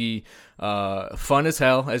going to be fun as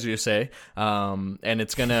hell, as you say, and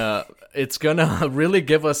it's gonna really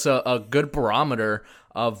give us a good barometer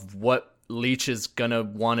of what Leach is going to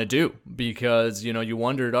want to do, because, you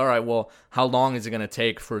wondered, all right, well, how long is it going to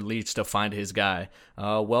take for Leach to find his guy?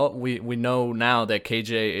 Well, we know now that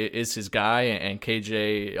KJ is his guy, and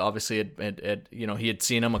KJ obviously he had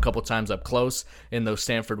seen him a couple times up close in those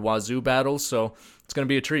Stanford Wazoo battles, so it's going to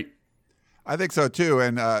be a treat. I think so too.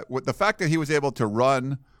 And with the fact that he was able to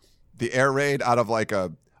run the air raid out of like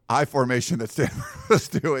a I formation that Stanford was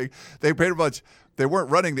doing, they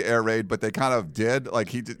weren't running the air raid, but they kind of did. Like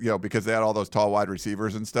he did, because they had all those tall wide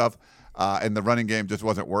receivers and stuff, and the running game just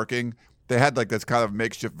wasn't working. They had like this kind of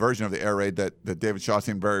makeshift version of the air raid that David Shaw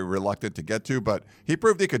seemed very reluctant to get to, but he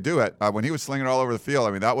proved he could do it when he was slinging it all over the field.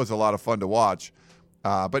 I mean, that was a lot of fun to watch.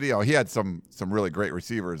 But he had some really great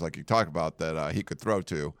receivers, like you talked about, that he could throw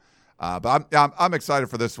to. But I'm excited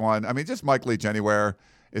for this one. I mean, just Mike Leach anywhere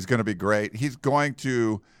is going to be great. He's going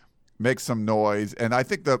to make some noise, and I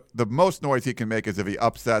think the most noise he can make is if he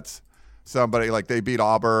upsets somebody, like they beat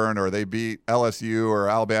Auburn or they beat LSU or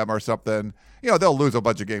Alabama or something. They'll lose a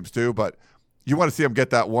bunch of games too, but you want to see him get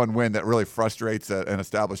that one win that really frustrates an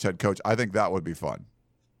established head coach. I think that would be fun.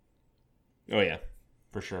 Oh yeah,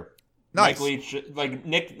 for sure. Nice. Mike Leach, like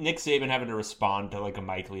Nick Saban having to respond to like a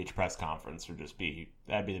Mike Leach press conference would just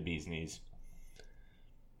that'd be the bee's knees.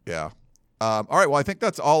 Yeah. All right. Well, I think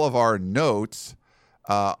that's all of our notes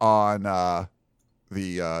on for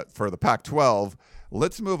the Pac-12.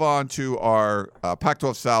 Let's move on to our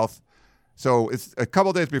Pac-12 South. So it's a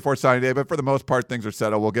couple days before signing day, but for the most part, things are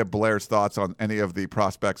settled. We'll get Blair's thoughts on any of the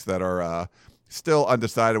prospects that are still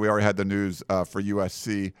undecided. We already had the news for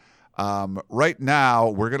USC. Right now,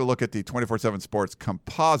 we're going to look at the 24/7 Sports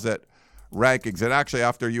composite rankings. And actually,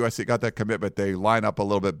 after USC got that commitment, they line up a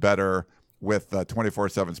little bit better with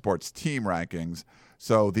 24/7 Sports team rankings.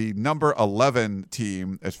 So the number 11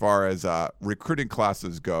 team, as far as recruiting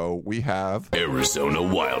classes go, we have Arizona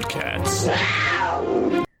Wildcats.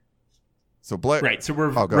 So Blair, Right, so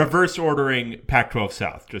we're go reverse ordering Pac-12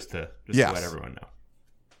 South, just to Yes. let everyone know.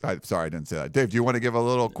 Sorry, I didn't say that. Dave, do you want to give a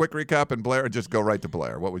little quick recap and Blair, or just go right to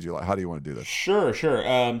Blair? What would you like? How do you want to do this? Sure.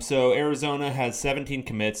 So Arizona has 17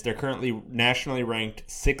 commits. They're currently nationally ranked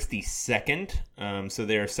 62nd. So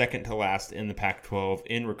they are second to last in the Pac-12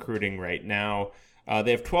 in recruiting right now.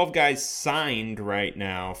 They have 12 guys signed right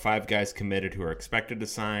now, 5 guys committed who are expected to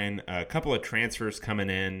sign, a couple of transfers coming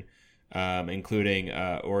in, including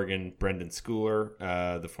Oregon Brendan Schooler,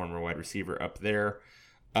 the former wide receiver up there.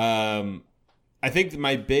 I think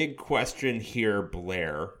my big question here,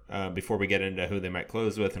 Blair, before we get into who they might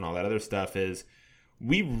close with and all that other stuff, is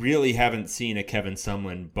we really haven't seen a Kevin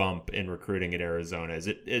Sumlin bump in recruiting at Arizona.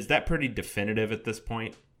 Is that pretty definitive at this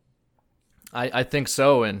point? I think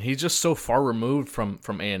so, and he's just so far removed from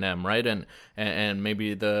A&M, right? And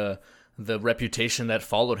maybe the reputation that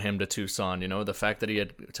followed him to Tucson, the fact that he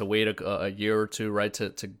had to wait a year or two, right, to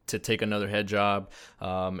take another head job.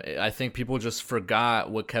 I think people just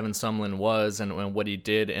forgot what Kevin Sumlin was and what he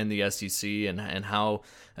did in the SEC and how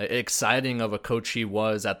exciting of a coach he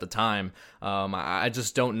was at the time. I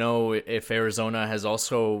just don't know if Arizona has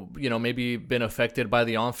also, maybe been affected by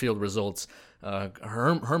the on-field results.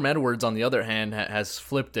 Herm Edwards, on the other hand, has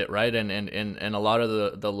flipped it, right? And a lot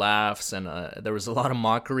of the laughs and there was a lot of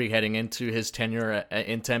mockery heading into his tenure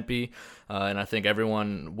in Tempe. And I think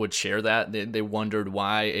everyone would share that. They wondered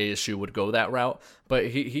why ASU would go that route. But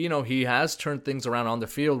he has turned things around on the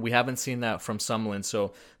field. We haven't seen that from Sumlin.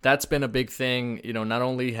 So that's been a big thing. Not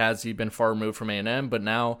only has he been far removed from A&M, but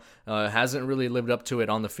now hasn't really lived up to it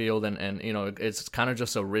on the field. And it's kind of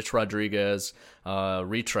just a Rich Rodriguez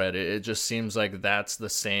retread. It just seems like that's the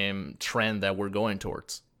same trend that we're going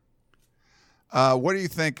towards. What do you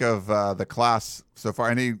think of the class so far?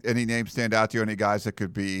 Any names stand out to you? Any guys that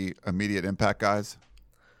could be immediate impact guys?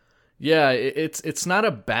 Yeah, it's not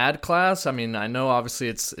a bad class. I mean, I know obviously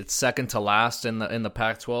it's second to last in the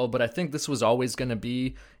Pac-12, but I think this was always going to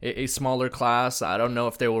be a smaller class. I don't know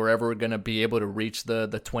if they were ever going to be able to reach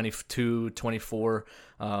the 22, 24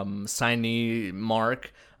 signee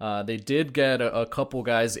mark. They did get a couple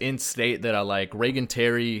guys in state that I like. Reagan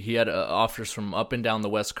Terry, he had offers from up and down the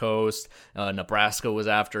West Coast. Nebraska was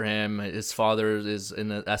after him. His father is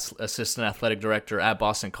an assistant athletic director at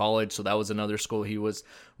Boston College, so that was another school he was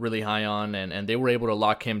really high on, and they were able to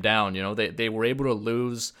lock him down. They were able to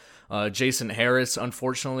lose Jason Harris,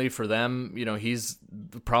 unfortunately for them. He's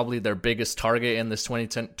probably their biggest target in this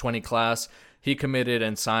 2020 class. He committed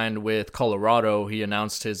and signed with Colorado. He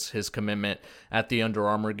announced his commitment at the Under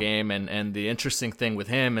Armour game. And the interesting thing with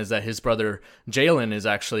him is that his brother Jalen is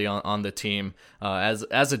actually on the team as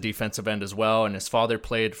a defensive end as well. And his father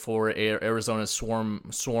played for Arizona's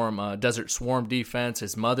Desert Swarm defense.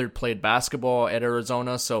 His mother played basketball at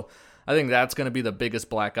Arizona. So I think that's going to be the biggest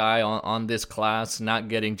black eye on this class, not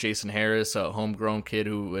getting Jason Harris, a homegrown kid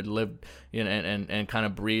who had lived and kind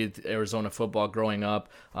of breathed Arizona football growing up.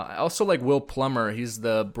 I also like Will Plummer. He's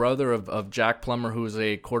the brother of Jack Plummer, who's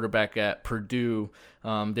a quarterback at Purdue.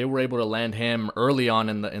 They were able to land him early on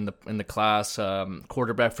in the class.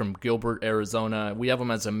 Quarterback from Gilbert, Arizona. We have him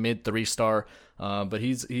as a mid 3-star. But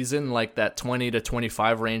he's in like that 20 to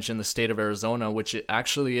 25 range in the state of Arizona, which it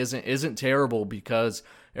actually isn't terrible because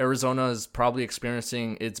Arizona is probably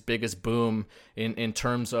experiencing its biggest boom in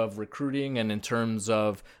terms of recruiting and in terms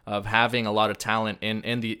of having a lot of talent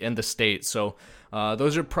in the state. So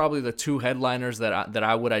those are probably the two headliners that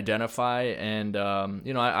I would identify, and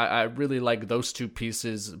I really like those two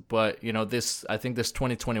pieces. But I think this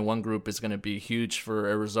 2021 group is going to be huge for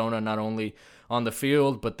Arizona, not only on the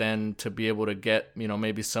field, but then to be able to get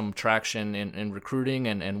maybe some traction in recruiting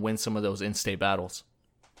and win some of those in-state battles.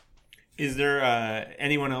 Is there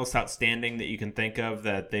anyone else outstanding that you can think of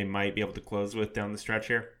that they might be able to close with down the stretch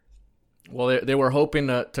here? Well, they were hoping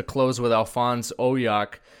to close with Alphonse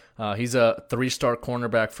Oyak. He's a 3-star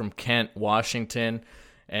cornerback from Kent, Washington.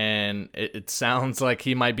 and it sounds like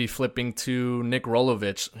he might be flipping to Nick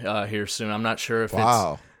Rolovich here soon. I'm not sure if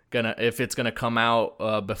it's gonna come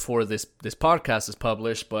out before this podcast is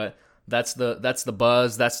published, but that's the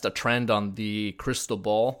buzz, that's the trend on the crystal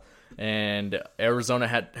ball. And Arizona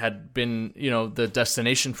had been, the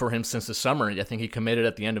destination for him since the summer. I think he committed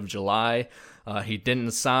at the end of July. He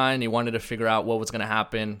didn't sign. He wanted to figure out what was going to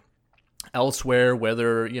happen elsewhere,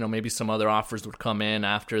 whether, maybe some other offers would come in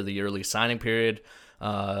after the early signing period.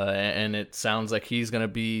 And it sounds like he's going to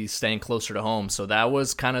be staying closer to home. So that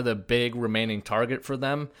was kind of the big remaining target for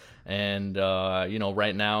them. And,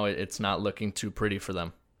 right now it's not looking too pretty for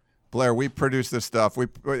them. Blair, we produce this stuff.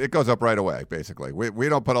 It goes up right away, basically. We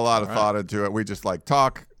don't put a lot of thought into it. We just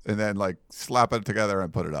talk and then slap it together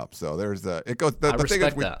and put it up. So there's it goes. The thing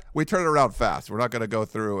is, we turn it around fast. We're not going to go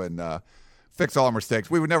through and fix all our mistakes.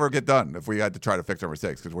 We would never get done if we had to try to fix our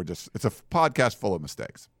mistakes because it's a podcast full of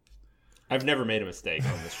mistakes. I've never made a mistake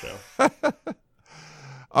on this show.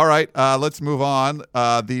 All right, let's move on.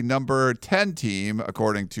 The number 10 team,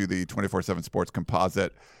 according to the 24/7 Sports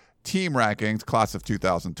Composite team rankings, class of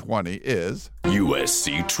 2020, is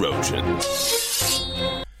USC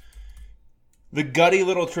Trojans. The gutty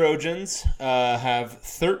little Trojans have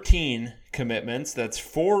 13 commitments. That's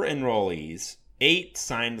 4 enrollees, 8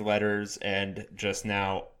 signed letters, and just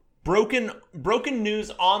now broken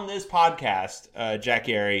news on this podcast. Jack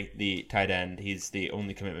Gary, the tight end, he's the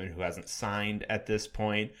only commitment who hasn't signed at this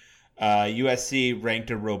point. USC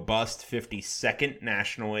ranked a robust 52nd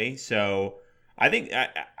nationally, so I think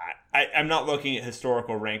I'm not looking at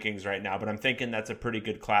historical rankings right now, but I'm thinking that's a pretty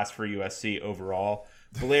good class for USC overall.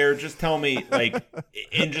 Blair, just tell me,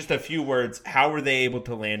 in just a few words, how were they able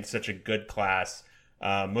to land such a good class?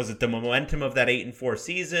 Was it the momentum of that 8-4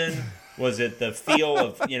 season? Was it the feel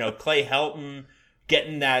of Clay Helton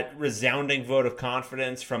getting that resounding vote of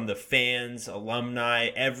confidence from the fans, alumni,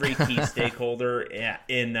 every key stakeholder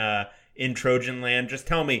in Trojan land? Just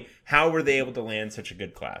tell me, how were they able to land such a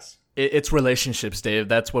good class? It's relationships, Dave.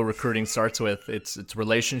 That's what recruiting starts with. It's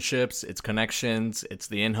relationships, it's connections, it's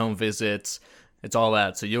the in-home visits, it's all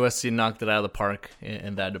that. So USC knocked it out of the park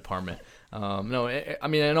in that department.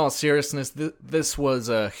 In all seriousness, this was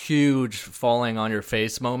a huge falling on your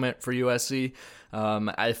face moment for USC.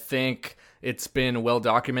 I think it's been well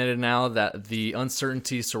documented now that the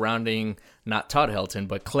uncertainty surrounding not Todd Helton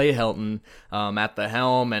but Clay Helton at the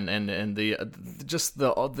helm and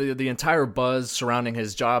the entire buzz surrounding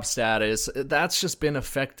his job status, that's just been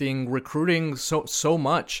affecting recruiting so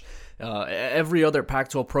much. Every other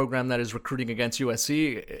Pac-12 program that is recruiting against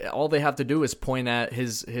USC, all they have to do is point at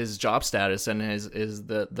his job status and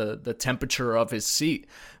the temperature of his seat,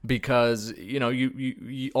 because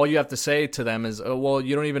you all you have to say to them is, oh, well,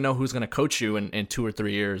 you don't even know who's going to coach you in 2 or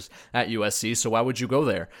 3 years at USC, so why would you go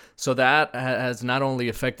there? So that has not only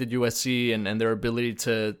affected USC and their ability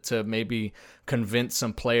to maybe convince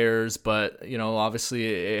some players, but obviously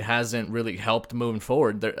it hasn't really helped moving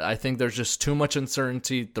forward. I think there's just too much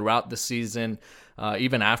uncertainty throughout the season,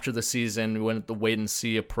 even after the season, when the wait and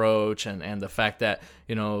see approach and the fact that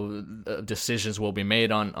decisions will be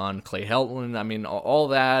made on Clay Helton. I mean, all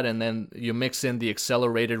that, and then you mix in the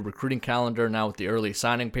accelerated recruiting calendar now with the early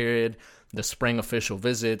signing period, the spring official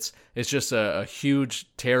visits. It's just a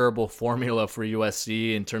huge, terrible formula for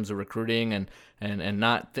USC in terms of recruiting, and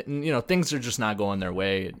not things are just not going their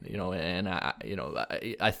way. And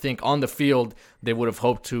I think on the field they would have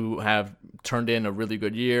hoped to have turned in a really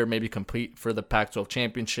good year, maybe compete for the Pac-12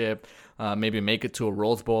 championship, maybe make it to a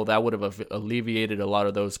Rose Bowl. That would have alleviated a lot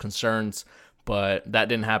of those concerns, but that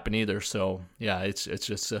didn't happen either. So yeah, it's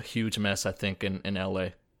just a huge mess, I think, in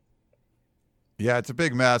LA. Yeah, it's a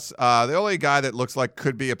big mess. The only guy that looks like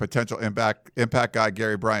could be a potential impact guy,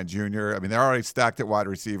 Gary Bryant Jr. I mean, they're already stacked at wide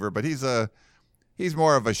receiver, but he's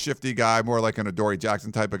more of a shifty guy, more like an Adoree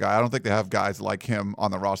Jackson type of guy. I don't think they have guys like him on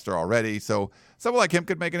the roster already. So someone like him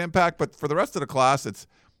could make an impact. But for the rest of the class, it's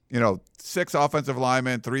 6 offensive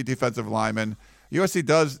linemen, 3 defensive linemen. USC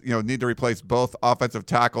does need to replace both offensive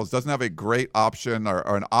tackles. Doesn't have a great option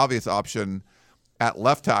or an obvious option at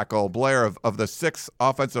left tackle. Blair, of the 6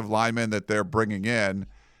 offensive linemen that they're bringing in,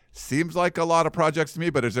 seems like a lot of projects to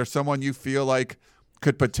me, but is there someone you feel like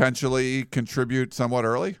could potentially contribute somewhat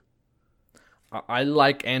early? I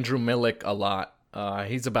like Andrew Millick a lot.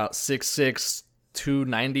 He's about 6'6",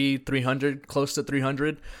 290, 300, close to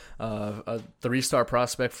 300. A 3-star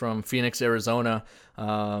prospect from Phoenix, Arizona.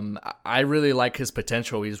 I really like his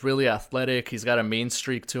potential. He's really athletic. He's got a mean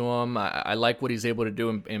streak to him. I like what he's able to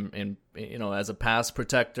do in as a pass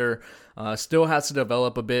protector. Still has to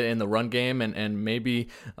develop a bit in the run game and maybe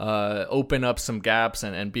open up some gaps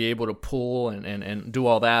and be able to pull and do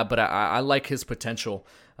all that. But I like his potential.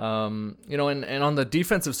 And on the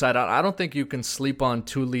defensive side, I don't think you can sleep on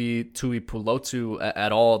Tuli Tuipulotu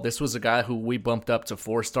at all. This was a guy who we bumped up to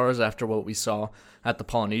 4 stars after what we saw at the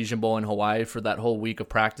Polynesian Bowl in Hawaii for that whole week of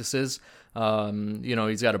practices.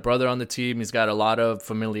 He's got a brother on the team. He's got a lot of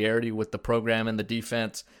familiarity with the program and the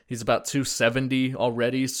defense. He's about 270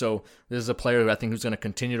 already, so this is a player who I think who's going to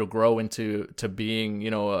continue to grow into being,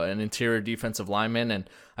 an interior defensive lineman. And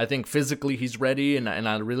I think physically he's ready, and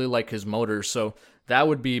I really like his motor. So that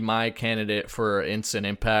would be my candidate for instant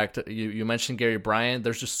impact. You mentioned Gary Bryant.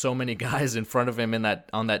 There's just so many guys in front of him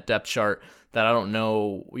on that depth chart that I don't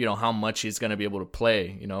know, how much he's going to be able to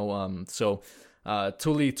play. So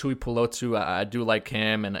Tuli Tuipulotu, I do like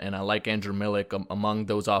him, and I like Andrew Millick among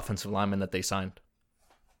those offensive linemen that they signed.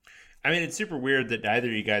 I mean, it's super weird that neither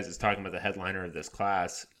of you guys is talking about the headliner of this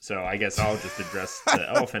class, so I guess I'll just address the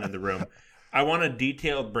elephant in the room. I want a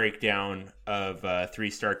detailed breakdown of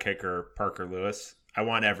 3-star kicker Parker Lewis. I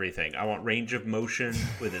want everything. I want range of motion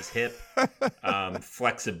with his hip,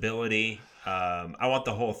 flexibility. I want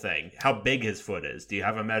the whole thing. How big his foot is. Do you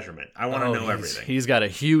have a measurement? I want to know everything. He's got a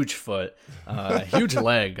huge foot, huge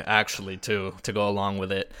leg actually too, to go along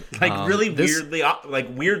with it. Like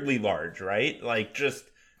weirdly large, right? Like just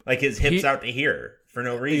like his hips out to here for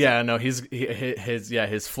no reason. Yeah, no,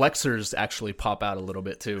 his flexors actually pop out a little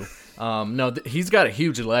bit too. He's got a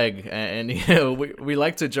huge leg, and we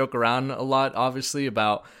like to joke around a lot, obviously,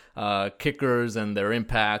 about kickers and their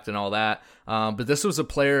impact and all that. But this was a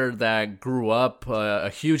player that grew up a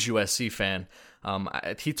huge USC fan.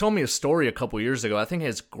 He told me a story a couple years ago. I think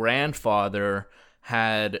his grandfather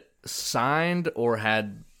had signed or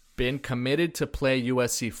had been committed to play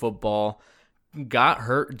USC football, got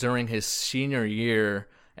hurt during his senior year,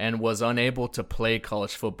 and was unable to play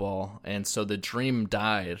college football. And so the dream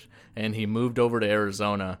died, and he moved over to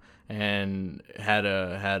Arizona and had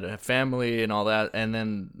a family and all that. And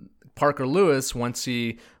then Parker Lewis, once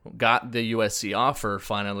he got the USC offer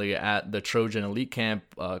finally at the Trojan Elite Camp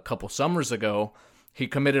a couple summers ago, he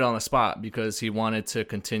committed on the spot because he wanted to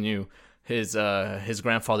continue his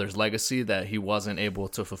grandfather's legacy that he wasn't able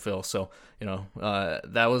to fulfill. So,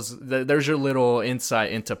 there's your little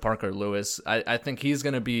insight into Parker Lewis. I think he's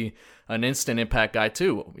going to be an instant impact guy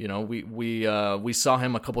too. We saw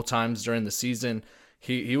him a couple times during the season.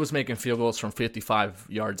 He was making field goals from 55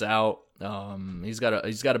 yards out. He's got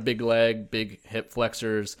a big leg, big hip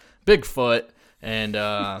flexors, big foot, and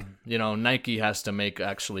Nike has to make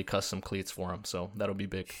actually custom cleats for him. So that'll be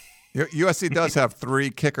big. USC does have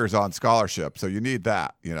 3 kickers on scholarship, so you need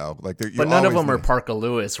that, But none of them are Parker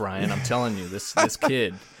Lewis, Ryan. I'm telling you, this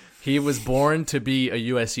kid, he was born to be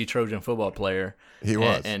a USC Trojan football player. He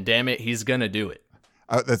was, and damn it, he's gonna do it.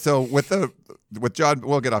 So with John,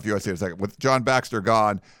 we'll get off USC in a second. With John Baxter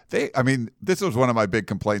gone, this was one of my big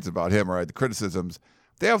complaints about him. Right, the criticisms.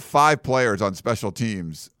 They have 5 players on special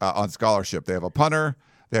teams on scholarship. They have a punter,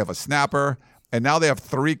 they have a snapper, and now they have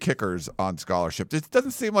 3 kickers on scholarship. It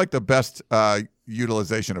doesn't seem like the best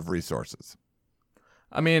utilization of resources.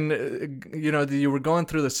 I mean, you were going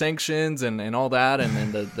through the sanctions and all that,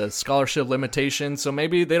 and the scholarship limitations. So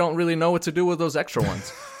maybe they don't really know what to do with those extra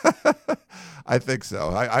ones. I think so.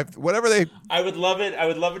 I would love it. I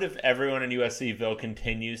would love it if everyone in USCville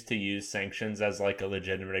continues to use sanctions as like a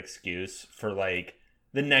legitimate excuse for like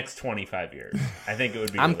the next 25 years. I think it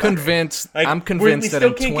would be. I'm convinced that in 20 we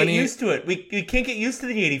still can't get used to it. We can't get used to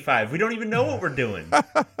the 85. We don't even know what we're doing.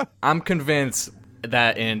 I'm convinced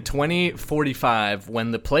that in 2045,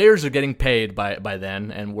 when the players are getting paid by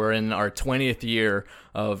then, and we're in our 20th year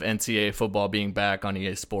of NCAA football being back on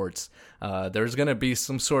EA Sports, there's going to be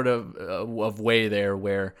some sort of way there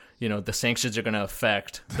where the sanctions are going to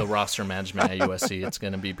affect the roster management at USC. It's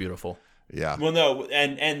going to be beautiful. Yeah. Well, no,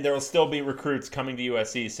 and there will still be recruits coming to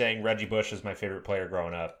USC saying Reggie Bush is my favorite player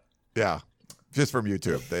growing up. Yeah, just from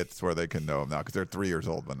YouTube. That's where they can know him now because they're 3 years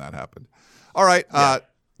old when that happened. All right. Yeah.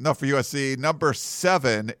 Enough for USC. Number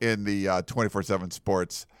 7 in the 24/7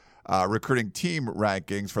 Sports recruiting team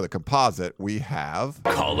rankings for the composite, we have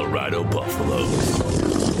Colorado Buffaloes.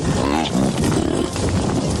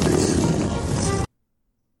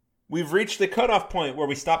 We've reached the cutoff point where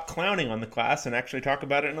we stop clowning on the class and actually talk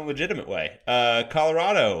about it in a legitimate way.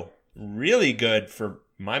 Colorado, really good for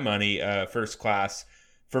my money, first class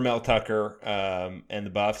for Mel Tucker and the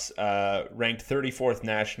Buffs, ranked 34th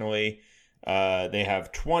nationally. They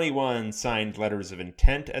have 21 signed letters of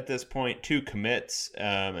intent at this point, 2 commits,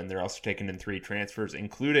 and they're also taking in 3 transfers,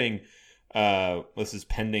 including, this is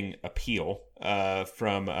pending appeal,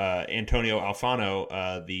 from Antonio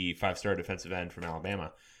Alfano, the 5-star defensive end from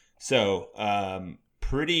Alabama. So,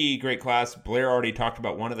 pretty great class. Blair already talked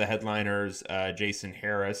about one of the headliners, Jason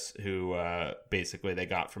Harris, who basically they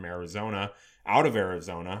got from Arizona, out of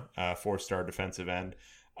Arizona, 4-star defensive end.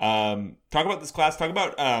 Talk about this class. Talk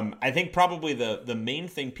about, I think probably the main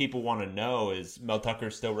thing people want to know is Mel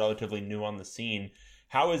Tucker's still relatively new on the scene.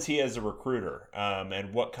 How is he as a recruiter?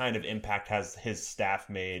 And what kind of impact has his staff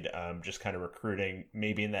made, just kind of recruiting,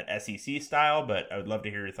 maybe in that SEC style? But I would love to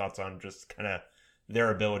hear your thoughts on just kind of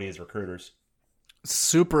their ability as recruiters.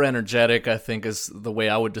 Super energetic, I think, is the way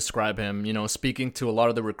I would describe him. You know, speaking to a lot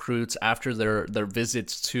of the recruits after their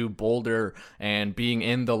visits to Boulder and being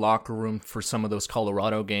in the locker room for some of those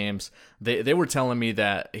Colorado games, they were telling me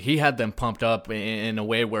that he had them pumped up in a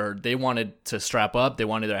way where they wanted to strap up, they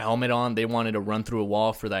wanted their helmet on, they wanted to run through a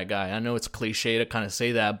wall for that guy. I know it's cliche to kind of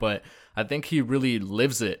say that, but I think he really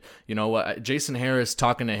lives it. You know, Jason Harris,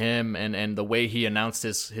 talking to him and the way he announced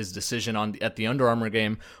his decision at the Under Armour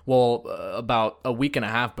game, well, about a week and a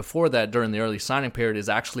half before that, during the early signing period, is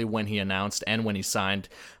actually when he announced and when he signed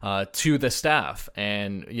to the staff.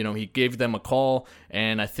 And, you know, he gave them a call,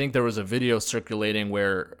 and I think there was a video circulating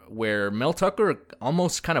where Mel Tucker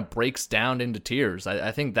almost kind of breaks down into tears.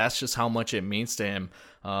 I think that's just how much it means to him.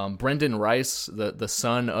 Brendan Rice, the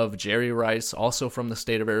son of Jerry Rice, also from the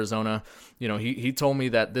state of Arizona, you know, he told me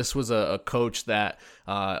that this was a coach that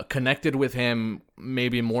connected with him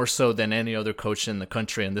maybe more so than any other coach in the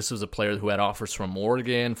country. And this was a player who had offers from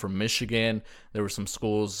Oregon, from Michigan. There were some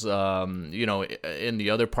schools, you know, in the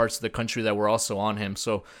other parts of the country that were also on him.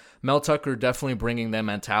 So Mel Tucker definitely bringing that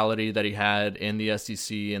mentality that he had in the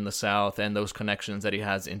SEC in the South and those connections that he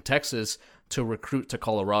has in Texas to recruit to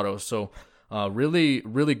Colorado. So really,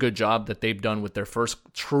 really good job that they've done with their first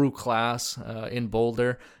true class in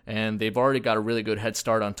Boulder, and they've already got a really good head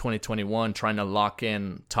start on 2021, trying to lock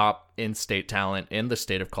in top in-state talent in the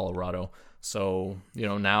state of Colorado. So, you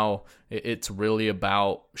know, now it's really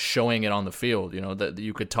about showing it on the field. You know, that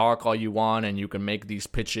you could talk all you want and you can make these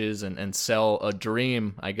pitches and sell a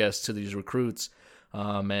dream, I guess, to these recruits.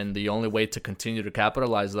 And the only way to continue to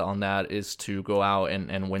capitalize on that is to go out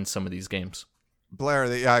and win some of these games. Blair,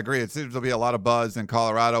 I agree. It seems to be a lot of buzz in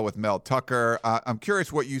Colorado with Mel Tucker. I'm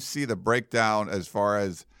curious what you see the breakdown as far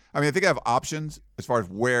as, I mean, I think I have options as far as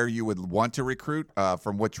where you would want to recruit,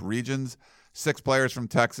 from which regions. 6 players from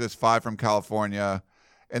Texas, 5 from California,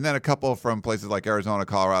 and then a couple from places like Arizona,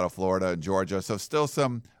 Colorado, Florida, and Georgia. So still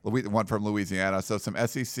one from Louisiana. So some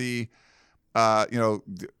SEC, you know,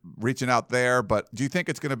 reaching out there. But do you think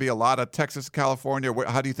it's going to be a lot of Texas, California?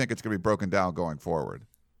 How do you think it's going to be broken down going forward?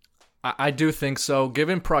 I do think so,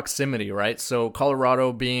 given proximity, right? So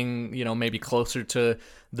Colorado being, you know, maybe closer to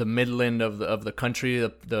the Midland of the country,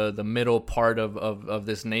 the middle part of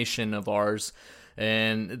this nation of ours.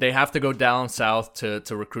 And they have to go down south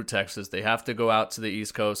to recruit Texas. They have to go out to the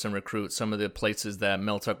East Coast and recruit some of the places that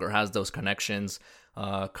Mel Tucker has those connections.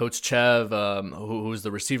 Coach Chev, who's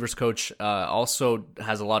the receivers coach, also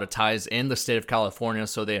has a lot of ties in the state of California,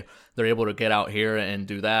 so they're able to get out here and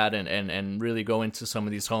do that and really go into some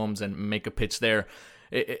of these homes and make a pitch there.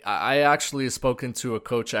 I actually have spoken to a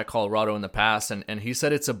coach at Colorado in the past, and he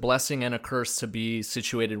said it's a blessing and a curse to be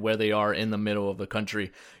situated where they are in the middle of the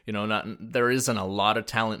country. You know, there isn't a lot of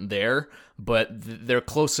talent there, but they're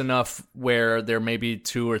close enough where they're maybe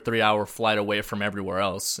 2 or 3 hour flight away from everywhere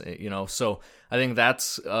else. You know, so I think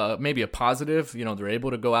that's maybe a positive. You know, they're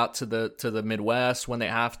able to go out to the Midwest when they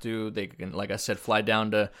have to. They can, like I said, fly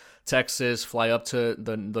down to Texas, fly up to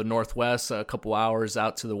the Northwest, a couple hours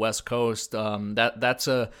out to the West Coast. That's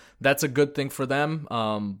a good thing for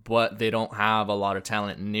them, but they don't have a lot of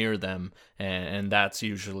talent near them, and that's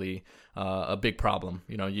usually a big problem.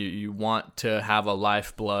 You know, you want to have a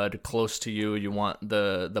lifeblood close to you. You want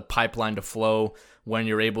the pipeline to flow when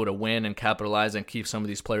you're able to win and capitalize and keep some of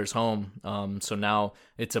these players home. So now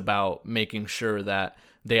it's about making sure that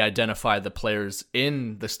they identify the players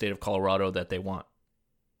in the state of Colorado that they want.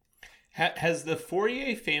 Has the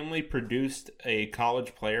Fourier family produced a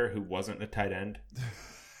college player who wasn't a tight end?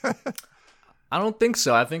 I don't think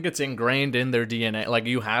so. I think it's ingrained in their DNA. Like,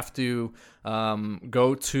 you have to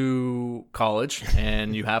go to college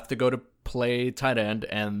and you have to go to play tight end,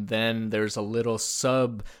 and then there's a little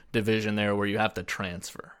subdivision there where you have to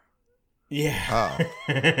transfer. Yeah.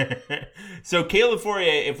 Oh. So Caleb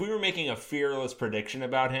Fourier, if we were making a fearless prediction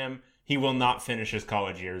about him, he will not finish his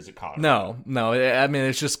college years at college. No. I mean,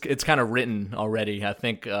 it's kind of written already. I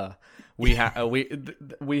think we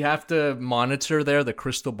have to monitor the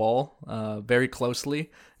crystal ball very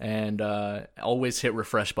closely, and always hit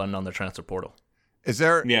refresh button on the transfer portal. Is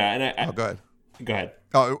there? Yeah, and go ahead. Go ahead.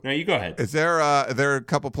 Oh, No, you go ahead. is there a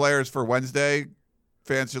couple players for Wednesday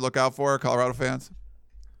fans to look out for? Colorado fans?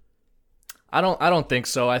 I don't think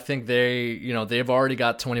so. I think they've already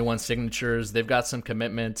got 21 signatures. They've got some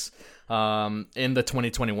commitments in the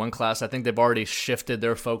 2021 class. I think they've already shifted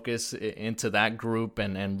their focus into that group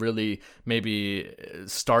and really maybe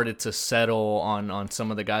started to settle on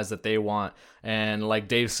some of the guys that they want. And like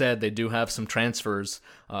Dave said, they do have some transfers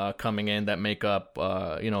coming in that make up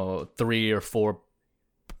 3 or 4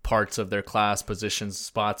 parts of their class,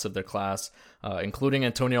 spots of their class, including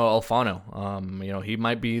Antonio Alfano. He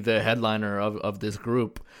might be the headliner of this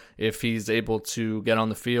group if he's able to get on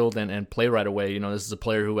the field and play right away. This is a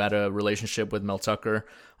player who had a relationship with Mel Tucker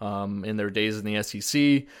in their days in the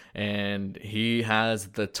SEC, and he has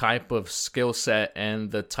the type of skill set and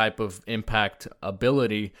the type of impact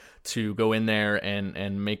ability to go in there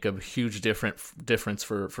and make a huge difference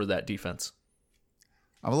for that defense.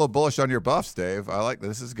 I'm a little bullish on your Buffs, Dave. I like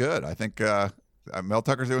this. Is good. I think Mel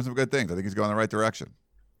Tucker's doing some good things. I think he's going in the right direction.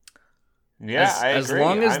 Yeah, I agree. As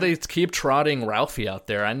long as they keep trotting Ralphie out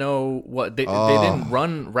there. I know they didn't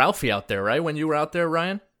run Ralphie out there, right? When you were out there,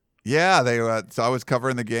 Ryan? Yeah, they. So I was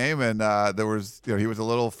covering the game, and there was, he was a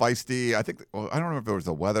little feisty. I think I don't know if it was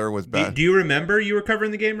the weather was bad. Do you remember you were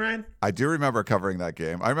covering the game, Ryan? I do remember covering that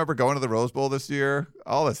game. I remember going to the Rose Bowl this year.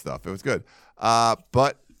 All this stuff. It was good.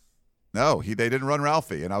 But no, they didn't run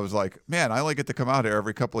Ralphie, and I was like, man, I only get to come out here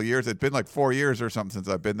every couple of years. It'd been like 4 years or something since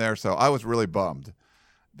I've been there, so I was really bummed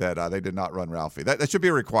that they did not run Ralphie. That should be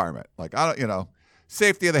a requirement. Like, I don't,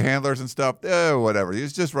 safety of the handlers and stuff. Whatever. You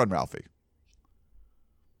just run Ralphie.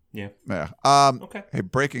 Yeah. Yeah. Okay. Hey,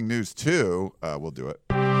 breaking news too. We'll do it.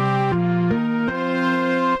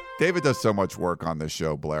 David does so much work on this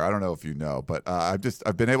show, Blair. I don't know if you know, but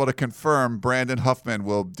I've been able to confirm Brandon Huffman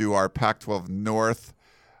will do our Pac-12 North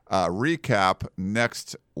recap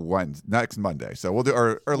next Monday. So we'll do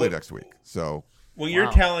early next week. So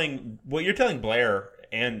you're telling Blair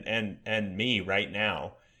and me right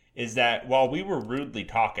now is that while we were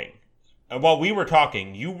talking,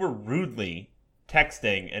 you were rudely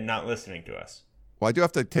texting and not listening to us. Well, I do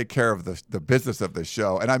have to take care of the business of this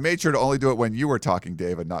show, and I made sure to only do it when you were talking,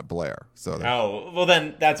 David, not Blair. So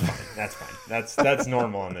then that's fine. That's fine. That's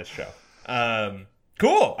normal on this show.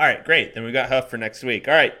 Cool. All right, great. Then we got Huff for next week.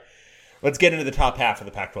 All right, let's get into the top half of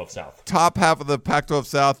the Pac-12 South. Top half of the Pac-12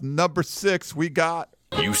 South, number 6, we got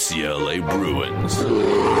UCLA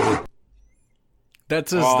Bruins.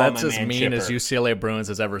 That's as mean Chipper. as UCLA Bruins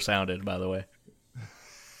has ever sounded, by the way.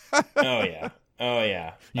 Oh yeah.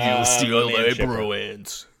 UCLA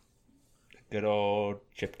Bruins. Good old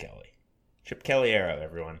Chip Kelly. Chip Kelly era,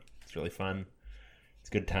 everyone. It's really fun. It's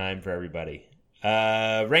a good time for everybody.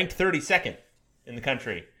 Ranked 32nd in the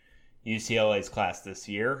country, UCLA's class this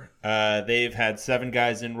year. They've had 7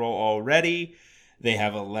 guys enroll already. They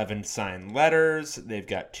have 11 signed letters. They've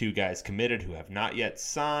got 2 guys committed who have not yet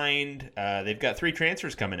signed. They've got 3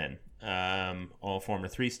 transfers coming in. All former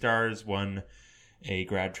 3-stars, 1 a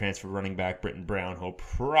grad transfer running back, Britton Brown, who'll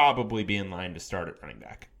probably be in line to start at running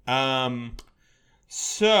back.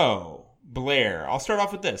 So, Blair, I'll start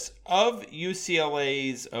off with this. Of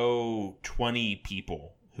UCLA's 20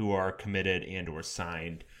 people who are committed and or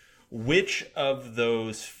signed, which of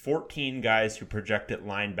those 14 guys who project at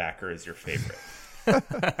linebacker is your favorite?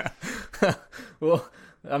 Well,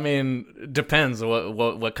 I mean, depends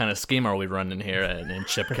what kind of scheme are we running here in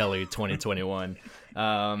Chip Kelly 2021.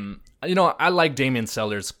 I like Damian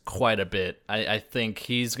Sellers quite a bit. I think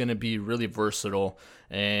he's going to be really versatile,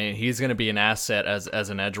 and he's going to be an asset as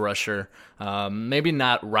an edge rusher. Maybe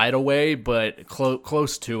not right away, but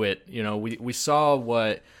close to it. We saw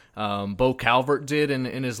what Bo Calvert did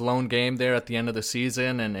in his lone game there at the end of the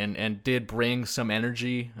season, and did bring some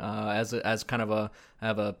energy as kind of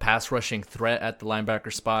a pass rushing threat at the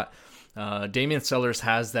linebacker spot. Damian Sellers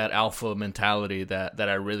has that alpha mentality that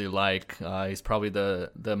I really like. He's probably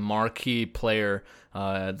the marquee player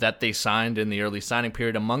that they signed in the early signing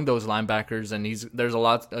period among those linebackers, and there's a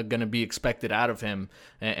lot going to be expected out of him,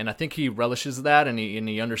 and I think he relishes that, and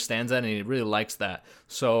he understands that, and he really likes that.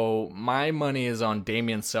 So my money is on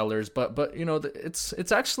Damian Sellers, but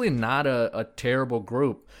it's actually not a terrible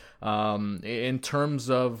group. In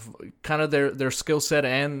terms of kind of their skill set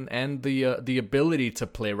and the ability to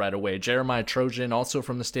play right away. Jeremiah Trojan, also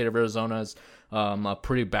from the state of Arizona, is a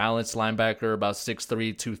pretty balanced linebacker, about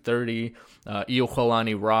 6'3", 230.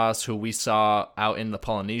 Iokolani Ross, who we saw out in the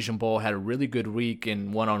Polynesian Bowl, had a really good week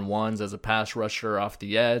in one-on-ones as a pass rusher off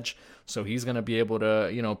the edge. So he's going to be able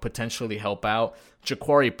to, potentially help out.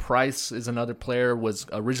 Jaquari Price is another player, was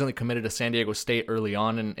originally committed to San Diego State early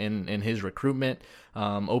on in his recruitment.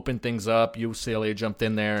 Opened things up. UCLA jumped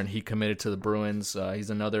in there, and he committed to the Bruins. He's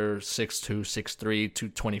another 6'2", 6'3",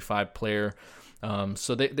 225 player.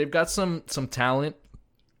 So they've got some talent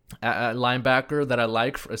at linebacker that I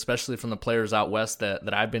like, especially from the players out west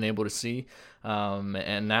that I've been able to see.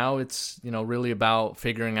 And now it's, really about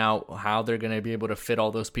figuring out how they're going to be able to fit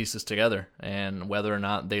all those pieces together, and whether or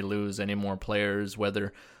not they lose any more players,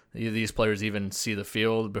 whether these players even see the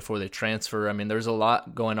field before they transfer. I mean, there's a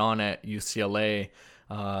lot going on at UCLA,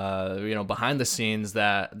 behind the scenes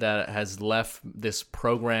that has left this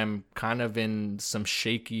program kind of in some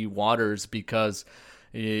shaky waters, because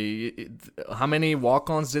how many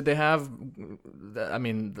walk-ons did they have? I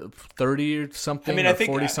mean, 30 or something, I think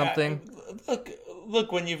 40 something.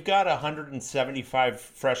 Look, when you've got 175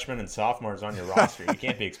 freshmen and sophomores on your roster, you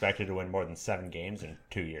can't be expected to win more than 7 games in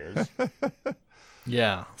 2 years.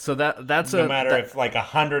 Yeah, so that's no matter if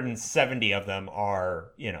 170 of them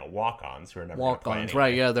are walk-ons who are never walk-ons,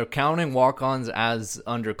 right? Yeah, they're counting walk-ons as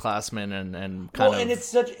underclassmen and kind of. And it's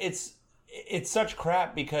such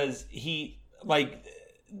crap, because they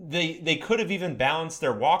could have even balanced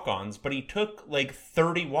their walk-ons, but he took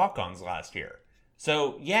 30 walk-ons last year.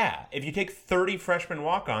 So yeah, if you take 30 freshman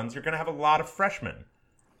walk-ons, you're going to have a lot of freshmen,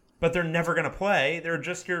 but they're never going to play. They're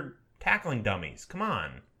just your tackling dummies. Come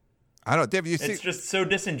on. I don't know, Dave. It's just so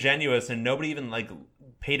disingenuous, and nobody even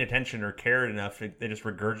paid attention or cared enough. They just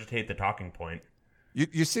regurgitate the talking point.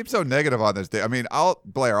 You seem so negative on this, Dave. I mean,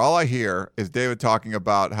 Blair, all I hear is David talking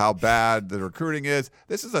about how bad the recruiting is.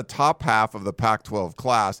 This is a top half of the Pac-12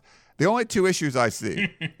 class. The only 2 issues I see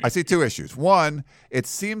 2 issues. One, it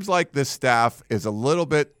seems like this staff is a little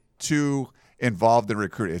bit too involved in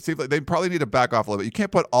recruiting. It seems like they probably need to back off a little bit. You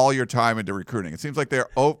can't put all your time into recruiting. It seems like they're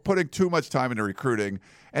putting too much time into recruiting.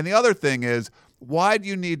 And the other thing is, why do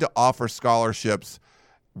you need to offer scholarships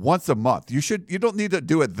once a month? You don't need to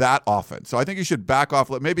do it that often. So I think you should back off.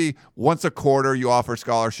 Maybe once a quarter you offer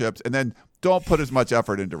scholarships, and then don't put as much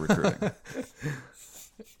effort into recruiting.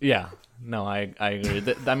 Yeah, no, I agree.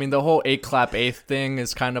 The whole 8-clap-8th thing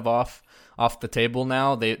is kind of off the table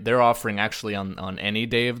now. They're offering actually on any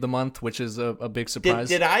day of the month, which is a big surprise.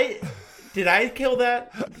 Did I kill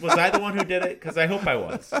that? Was I the one who did it? Because I hope I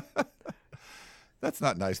was. That's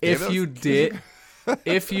not nice, Dave. If you did,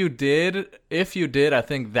 I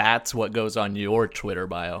think that's what goes on your Twitter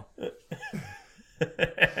bio.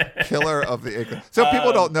 Killer of the 8. So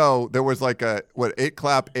people don't know, there was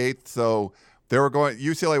 8-clap-8th. So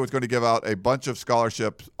UCLA was going to give out a bunch of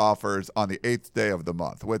scholarship offers on the 8th day of the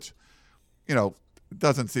month, which,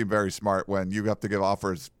 doesn't seem very smart when you have to give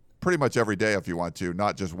offers pretty much every day if you want to,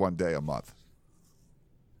 not just one day a month.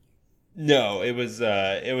 No, it was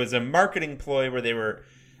a marketing ploy where they were,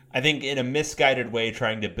 I think, in a misguided way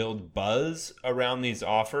trying to build buzz around these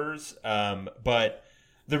offers. But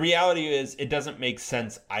the reality is it doesn't make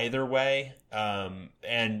sense either way.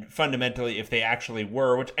 And fundamentally, if they actually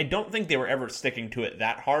were, which I don't think they were ever sticking to it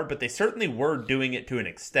that hard, but they certainly were doing it to an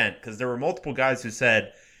extent, because there were multiple guys who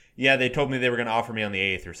said, yeah, they told me they were going to offer me on the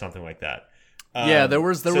 8th or something like that. Yeah, there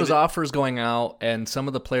was offers going out, and some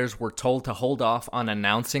of the players were told to hold off on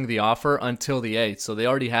announcing the offer until the 8th. So they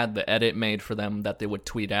already had the edit made for them that they would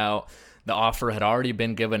tweet out. The offer had already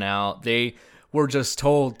been given out. They were just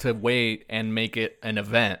told to wait and make it an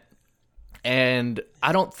event. And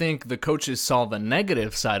I don't think the coaches saw the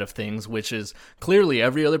negative side of things, which is clearly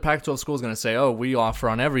every other Pac-12 school is going to say, oh, we offer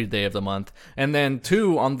on every day of the month. And then,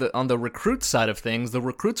 2, on the recruit side of things, the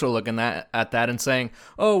recruits are looking at that and saying,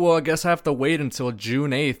 oh, well, I guess I have to wait until June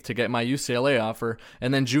 8th to get my UCLA offer.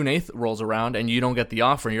 And then June 8th rolls around and you don't get the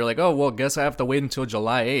offer. And you're like, oh, well, I guess I have to wait until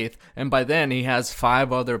July 8th. And by then, he has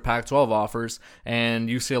 5 other Pac-12 offers and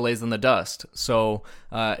UCLA's in the dust. So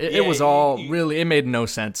it was all really, it made no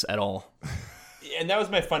sense at all. And that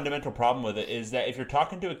was my fundamental problem with it, is that if you're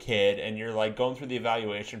talking to a kid and you're going through the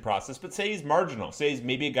evaluation process, but say he's marginal, say he's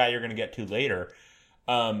maybe a guy you're going to get to later,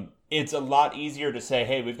 it's a lot easier to say,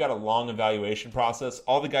 hey, we've got a long evaluation process.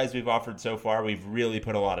 All the guys we've offered so far, we've really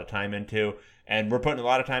put a lot of time into, and we're putting a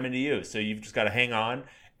lot of time into you. So you've just got to hang on.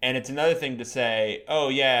 And it's another thing to say, oh,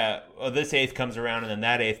 yeah, well, this 8th comes around, and then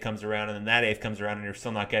that 8th comes around, and then that 8th comes around, and you're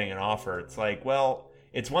still not getting an offer. It's like, well,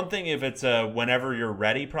 it's one thing if it's a whenever you're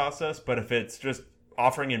ready process, but if it's just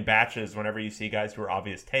offering in batches whenever you see guys who are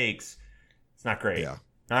obvious takes, it's not great. Yeah.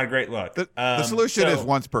 Not a great look. The solution is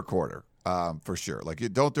once per quarter. for sure. Like, you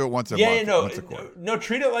don't do it once a month. Once a quarter. No,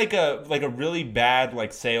 treat it like a really bad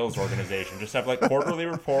like sales organization. Just have like quarterly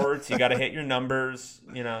reports. You got to hit your numbers.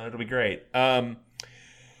 It'll be great.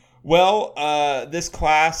 This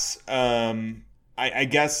class, I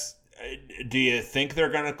guess. Do you think they're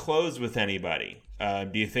going to close with anybody?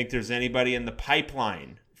 Do you think there's anybody in the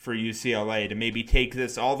pipeline for UCLA to maybe take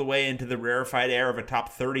this all the way into the rarefied air of a top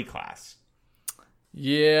 30 class?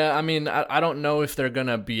 Yeah, I mean, I don't know if they're going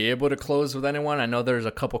to be able to close with anyone. I know there's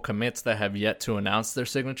a couple commits that have yet to announce their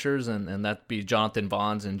signatures, and that'd be Jonathan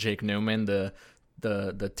Bonds and Jake Newman, the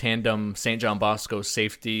tandem St. John Bosco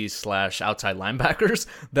safety / outside linebackers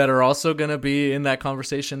that are also going to be in that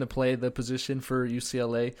conversation to play the position for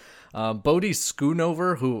UCLA. Bodie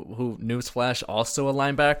Schoonover, who newsflash, also a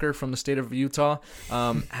linebacker from the state of Utah,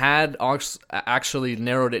 had actually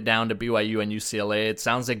narrowed it down to BYU and UCLA. It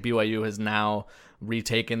sounds like BYU has now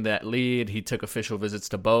retaken that lead. He took official visits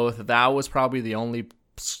to both. That was probably the only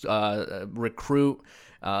recruit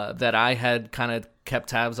that I had kind of kept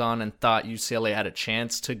tabs on and thought UCLA had a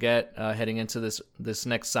chance to get heading into this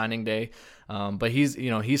next signing day. But he's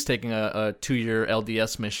taking a 2-year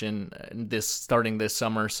LDS mission starting this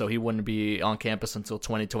summer, so he wouldn't be on campus until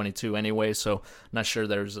 2022 anyway. So not sure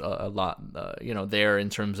there's a lot there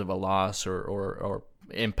in terms of a loss or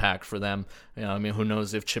impact for them. Who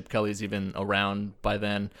knows if Chip Kelly's even around by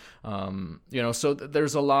then. So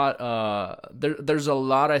there's a lot. There's a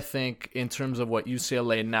lot, I think, in terms of what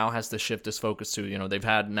UCLA now has to shift its focus to. They've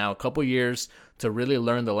had now a couple years to really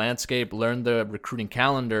learn the landscape, learn the recruiting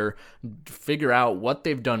calendar, figure out what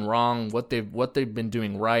they've done wrong, what they've been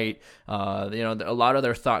doing right. A lot of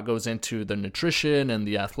their thought goes into the nutrition and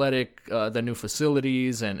the athletic, the new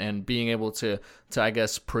facilities, and being able to I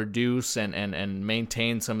guess produce and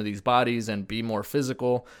maintain some of these bodies and be more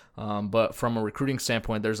physical. But from a recruiting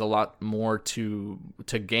standpoint, there's a lot more to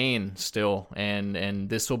gain still, and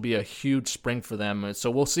this will be a huge spring for them. So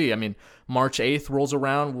we'll see. I mean, March 8th rolls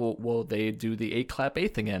around. Will they do the 8-clap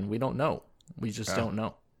 8th again? We don't know. We just don't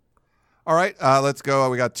know. All right, let's go.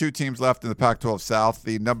 We got 2 teams left in the Pac-12 South.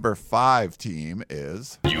 The number 5 team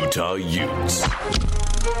is Utah Utes.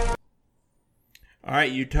 All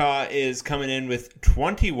right, Utah is coming in with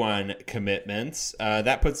 21 commitments.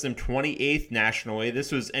 That puts them 28th nationally.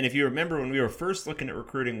 And if you remember when we were first looking at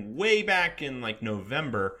recruiting way back in like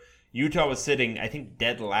November, Utah was sitting, I think,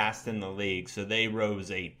 dead last in the league. So they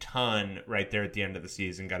rose a ton right there at the end of the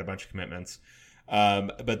season, got a bunch of commitments.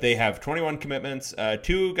 But they have 21 commitments,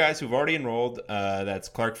 2 guys who've already enrolled. That's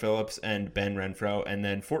Clark Phillips and Ben Renfro, and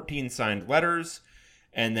then 14 signed letters.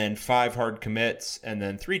 And then 5 hard commits, and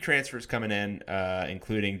then 3 transfers coming in,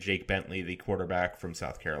 including Jake Bentley, the quarterback from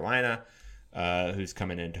South Carolina, who's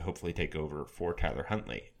coming in to hopefully take over for Tyler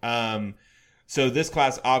Huntley. So this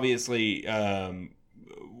class obviously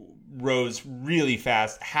rose really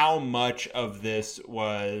fast. How much of this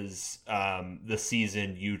was the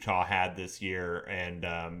season Utah had this year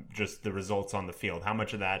and just the results on the field? How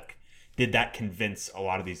much of that did that convince a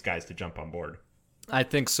lot of these guys to jump on board? I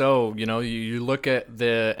think so. You look at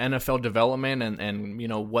the NFL development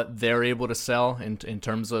and what they're able to sell in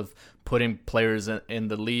terms of putting players in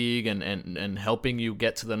the league and helping you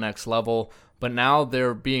get to the next level. But now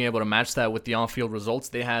they're being able to match that with the on-field results.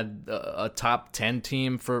 They had a top 10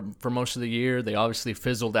 team for most of the year. They obviously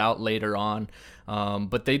fizzled out later on.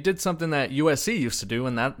 But they did something that USC used to do,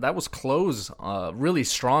 and that was close really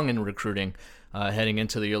strong in recruiting. Heading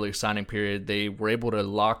into the early signing period, they were able to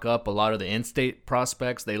lock up a lot of the in-state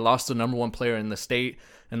prospects. They lost the number 1 player in the state,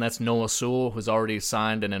 and that's Noah Sewell, who's already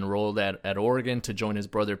signed and enrolled at Oregon to join his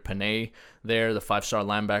brother Panay there, the 5-star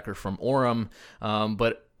linebacker from Orem.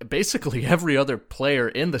 But basically every other player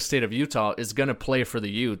in the state of Utah is going to play for the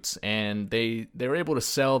Utes, and they're able to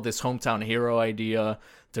sell this hometown hero idea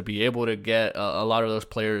to be able to get a lot of those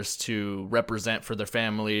players to represent for their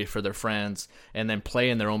family, for their friends, and then play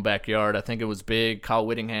in their own backyard. I think it was big. Kyle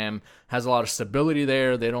Whittingham has a lot of stability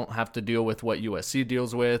there. They don't have to deal with what USC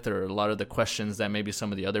deals with or a lot of the questions that maybe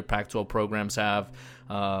some of the other Pac-12 programs have.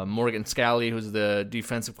 Morgan Scalley, who's the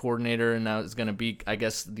defensive coordinator, and now is going to be, I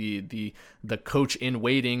guess, the coach in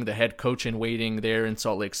waiting, the head coach in waiting there in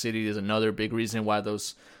Salt Lake City is another big reason why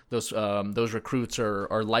those recruits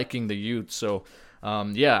are liking the Utes. So.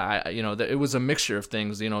 It was a mixture of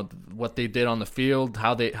things. What they did on the field,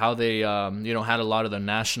 how they had a lot of the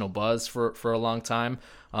national buzz for a long time.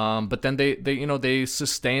 But then they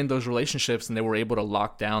sustained those relationships and they were able to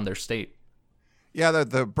lock down their state. Yeah,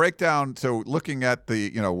 the breakdown. So looking at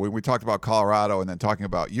when we talked about Colorado and then talking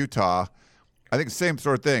about Utah, I think the same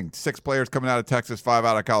sort of thing. 6 players coming out of Texas, 5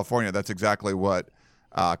 out of California. That's exactly what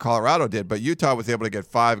Colorado did. But Utah was able to get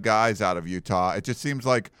 5 guys out of Utah. It just seems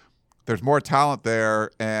like there's more talent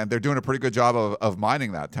there, and they're doing a pretty good job of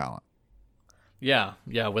mining that talent. Yeah,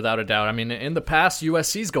 without a doubt. I mean, in the past,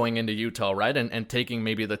 USC's going into Utah, right, and taking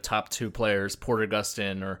maybe the top two players, Porter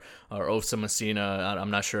Gustin or Osa Messina. I'm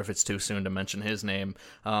not sure if it's too soon to mention his name.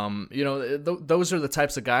 Those are the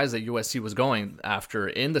types of guys that USC was going after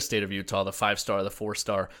in the state of Utah, the 5-star, the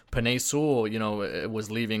 4-star. Penei Sewell, was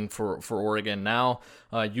leaving for Oregon. Now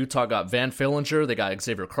Utah got Van Fillinger, they got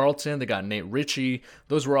Xavier Carlton, they got Nate Ritchie.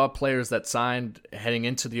 Those were all players that signed heading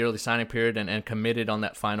into the early signing period and committed on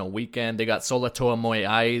that final weekend. They got Solatoa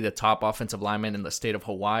Moeai, the top offensive lineman in the state of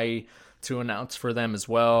Hawaii, to announce for them as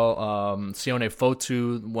well. Sione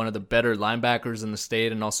Fotu, one of the better linebackers in the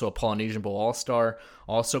state and also a Polynesian Bowl All-Star,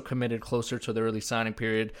 also committed closer to the early signing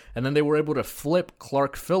period. And then they were able to flip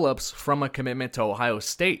Clark Phillips from a commitment to Ohio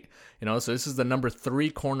State. So this is the number 3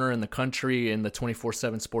 corner in the country in the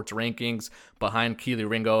 24/7 Sports rankings, behind Keely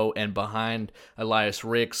Ringo and behind Elias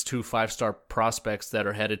Ricks, 2 5-star prospects that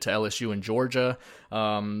are headed to LSU and Georgia.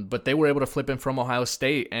 But they were able to flip him from Ohio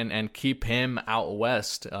State and keep him out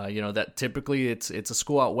west. That typically it's a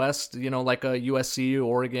school out west, like a USC,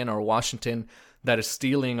 Oregon, or Washington, that is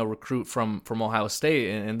stealing a recruit from Ohio State.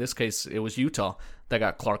 In this case, it was Utah that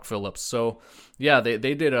got Clark Phillips. So, yeah, they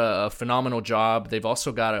did a phenomenal job. They've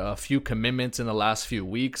also got a few commitments in the last few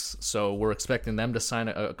weeks, so we're expecting them to sign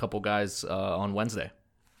a couple guys on Wednesday.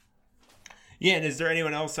 Yeah, and is there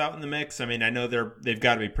anyone else out in the mix? I mean, I know they've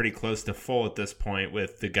got to be pretty close to full at this point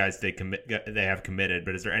with the guys they have committed,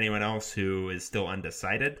 but is there anyone else who is still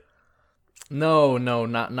undecided? No,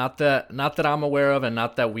 not that I'm aware of, and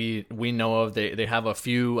not that we know of. They have a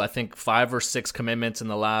few, I think 5 or 6 commitments in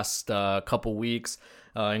the last couple weeks,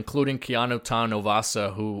 including Keanu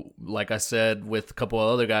Ta'Novasa, who, like I said, with a couple of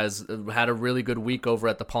other guys, had a really good week over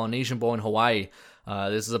at the Polynesian Bowl in Hawaii.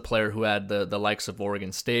 This is a player who had the likes of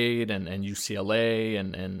Oregon State and UCLA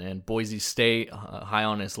and Boise State high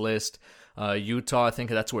on his list. Utah, I think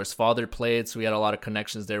that's where his father played, so he had a lot of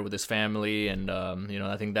connections there with his family, and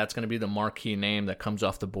I think that's going to be the marquee name that comes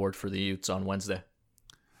off the board for the Utes on Wednesday.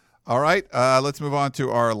 All right, let's move on to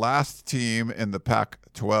our last team in the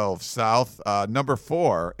Pac-12 South, number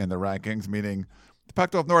 4 in the rankings, meaning the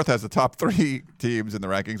Pac-12 North has the top 3 teams in the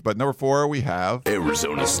rankings, but number 4 we have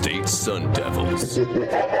Arizona State Sun Devils.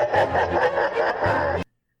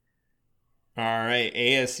 All right,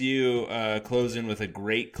 ASU closing with a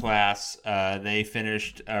great class. They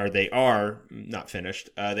are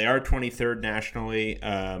 23rd nationally.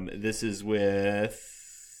 This is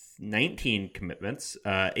with 19 commitments,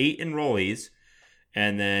 8 enrollees,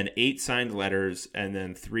 and then 8 signed letters, and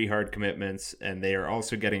then 3 hard commitments. And they are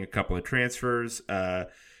also getting a couple of transfers.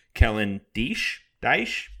 Kellen Diesch,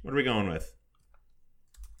 what are we going with?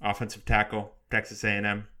 Offensive tackle, Texas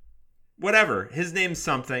A&M. Whatever, his name's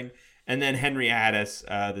something. And then Henry Addis,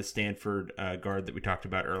 the Stanford guard that we talked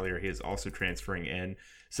about earlier, he is also transferring in.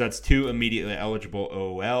 So that's 2 immediately eligible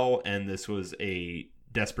OL, and this was a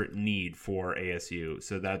desperate need for ASU.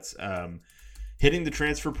 So that's hitting the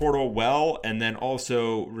transfer portal well, and then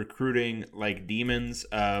also recruiting like demons.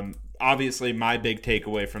 Obviously, my big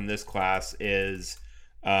takeaway from this class is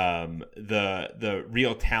the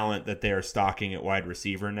real talent that they are stocking at wide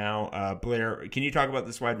receiver now. Blair, can you talk about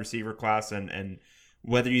this wide receiver class and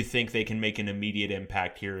whether you think they can make an immediate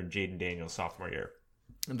impact here in Jaden Daniels' sophomore year?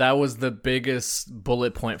 That was the biggest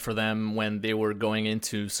bullet point for them when they were going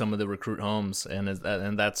into some of the recruit homes, and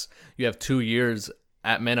that's, you have 2 years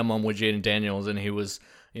at minimum with Jaden Daniels, and he was,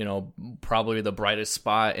 probably the brightest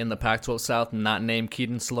spot in the Pac-12 South, not named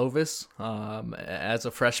Keaton Slovis as a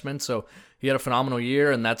freshman. So he had a phenomenal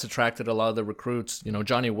year, and that's attracted a lot of the recruits.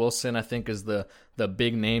 Johnny Wilson, I think, is the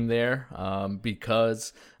big name there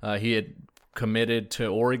because he had committed to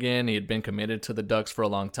Oregon. He had been committed to the Ducks for a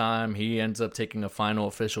long time. He ends up taking a final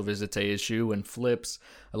official visit to ASU and flips.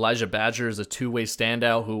 Elijah Badger is a 2-way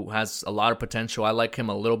standout who has a lot of potential. I like him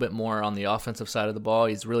a little bit more on the offensive side of the ball.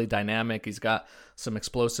 He's really dynamic. He's got some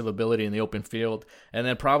explosive ability in the open field. And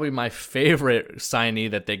then probably my favorite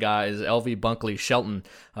signee that they got is LV Bunkley Shelton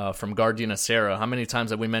from Gardena Serra. How many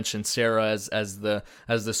times have we mentioned Serra as the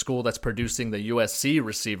school that's producing the USC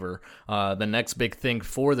receiver? The next big thing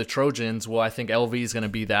for the Trojans, well, I think LV is going to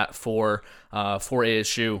be that for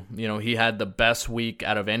ASU. He had the best week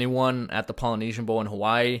out of anyone at the Polynesian Bowl in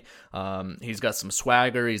Hawaii. Hawaii. He's got some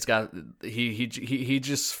swagger. He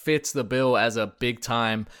just fits the bill as a big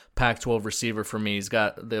time Pac-12 receiver for me. He's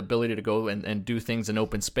got the ability to go and do things in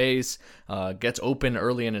open space, gets open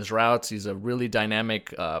early in his routes. He's a really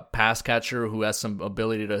dynamic pass catcher who has some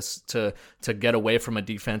ability to get away from a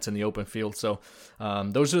defense in the open field. So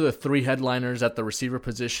those are the three headliners at the receiver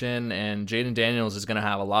position, and Jaden Daniels is going to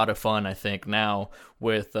have a lot of fun, I think, now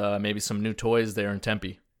with maybe some new toys there in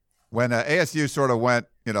Tempe. When ASU sort of went,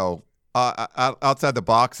 outside the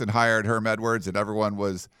box and hired Herm Edwards, and everyone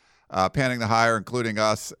was panning the hire, including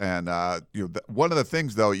us. And one of the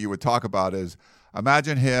things, though, you would talk about is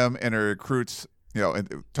imagine him and recruits,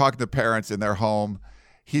 and talking to parents in their home.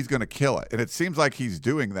 He's going to kill it, and it seems like he's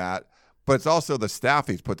doing that. But it's also the staff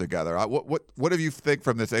he's put together. What do you think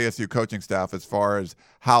from this ASU coaching staff as far as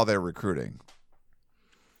how they're recruiting?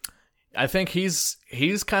 I think he's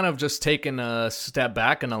kind of just taken a step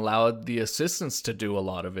back and allowed the assistants to do a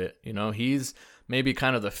lot of it. He's maybe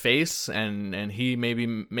kind of the face, and he maybe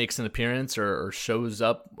makes an appearance or shows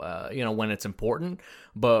up, when it's important.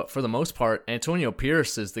 But for the most part, Antonio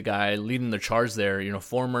Pierce is the guy leading the charge there.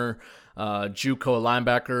 Former JUCO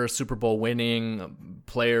linebacker, Super Bowl winning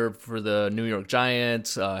player for the New York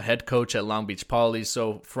Giants, head coach at Long Beach Poly.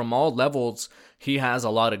 So from all levels, he has a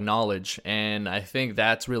lot of knowledge, and I think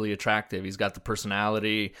that's really attractive. He's got the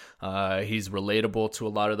personality. He's relatable to a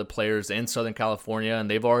lot of the players in Southern California, and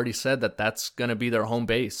they've already said that that's going to be their home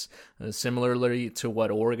base. Similarly to what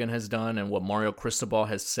Oregon has done and what Mario Cristobal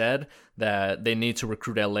has said, that they need to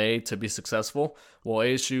recruit LA to be successful. Well,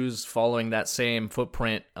 ASU's following that same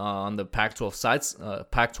footprint on the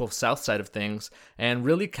Pac-12 South side of things, and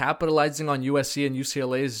really capitalizing on USC and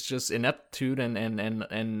UCLA's just ineptitude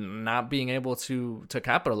and not being able to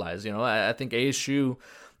capitalize. I think ASU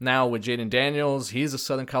now with Jaden Daniels, he's a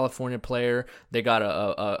Southern California player. They got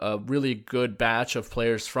a really good batch of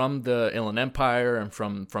players from the Inland Empire and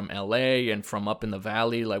from LA and from up in the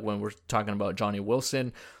valley, like when we're talking about Johnny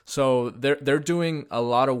Wilson. So they're doing a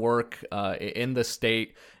lot of work in the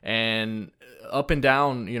state and up and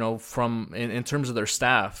down, from in terms of their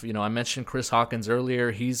staff. I mentioned Chris Hawkins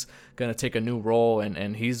earlier. He's going to take a new role,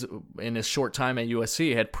 and he's, in his short time at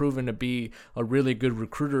USC, had proven to be a really good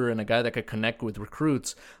recruiter and a guy that could connect with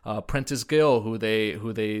recruits. Prentice Gill, who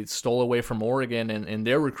they stole away from Oregon and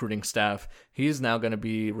their recruiting staff, he's now going to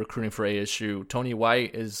be recruiting for ASU. Tony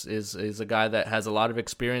White is a guy that has a lot of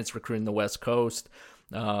experience recruiting the West Coast.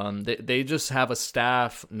 They just have a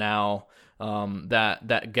staff now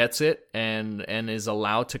that gets it and is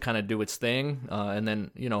allowed to kind of do its thing. And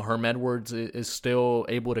then, Herm Edwards is still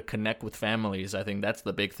able to connect with families. I think that's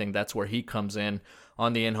the big thing. That's where he comes in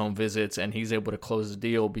on the in-home visits, and he's able to close the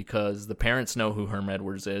deal because the parents know who Herm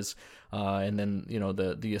Edwards is. And then,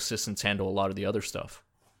 the assistants handle a lot of the other stuff.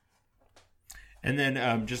 And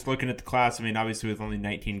then just looking at the class, obviously with only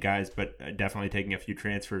 19 guys, but definitely taking a few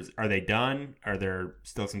transfers. Are they done? Are there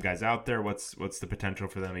still some guys out there? What's the potential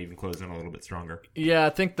for them even closing a little bit stronger? Yeah, I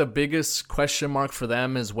think the biggest question mark for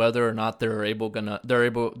them is whether or not they're able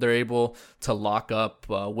to lock up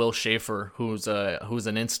Will Schaefer, who's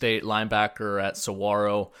an in-state linebacker at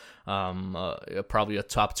Saguaro. Probably a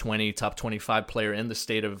top 20, top 25 player in the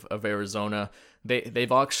state of Arizona.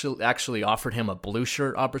 They've actually offered him a blue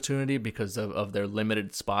shirt opportunity because of their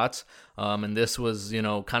limited spots. And this was,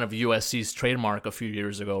 kind of USC's trademark a few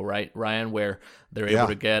years ago, right, Ryan, where they're able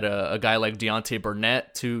to get a guy like Deontay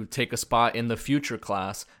Burnett to take a spot in the future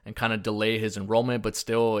class and kind of delay his enrollment, but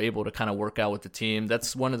still able to kind of work out with the team.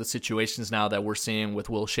 That's one of the situations now that we're seeing with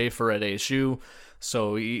Will Schaefer at ASU.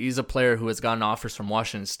 So he's a player who has gotten offers from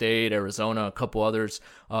Washington State, Arizona, a couple others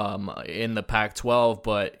in the Pac-12,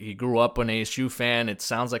 but he grew up an ASU fan. It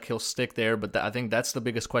sounds like he'll stick there, but I think that's the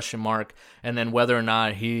biggest question mark. And then whether or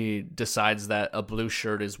not he decides that a blue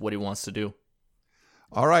shirt is what he wants to do.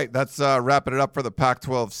 All right, that's wrapping it up for the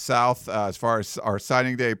Pac-12 South. As far as our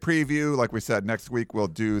signing day preview, like we said, next week we'll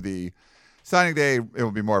do the signing day. It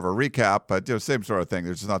will be more of a recap, but same sort of thing.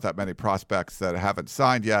 There's just not that many prospects that haven't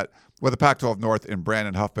signed yet with the Pac-12 North in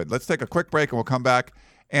Brandon Huffman. Let's take a quick break and we'll come back,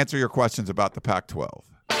 answer your questions about the Pac-12.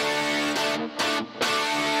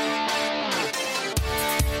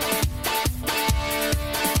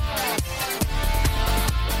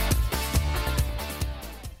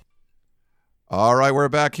 All right, we're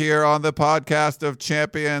back here on the Podcast of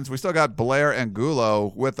Champions. We still got Blair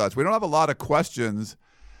Angulo with us. We don't have a lot of questions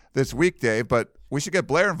this week, Dave, but we should get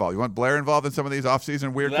Blair involved. You want Blair involved in some of these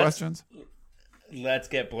off-season weird questions? Let's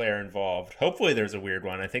get Blair involved. Hopefully there's a weird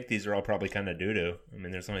one. I think these are all probably kind of doo-doo.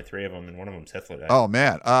 There's only 3 of them, and one of them's Hythloday. Oh,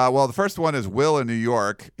 man. Well, the first one is Will in New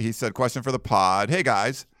York. He said, question for the pod. Hey,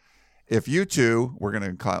 guys, if you two, we're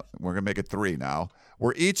gonna make it 3 now,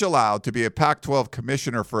 were each allowed to be a Pac-12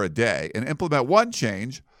 commissioner for a day and implement one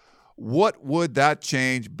change, what would that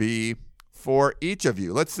change be for each of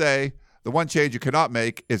you? Let's say the one change you cannot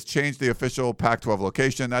make is change the official Pac-12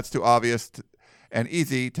 location. That's too obvious and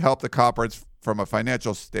easy to help the conference from a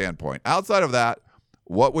financial standpoint. Outside of that,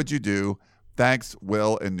 what would you do? Thanks,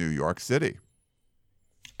 Will in New York City.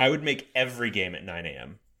 I would make every game at 9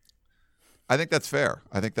 a.m. I think that's fair.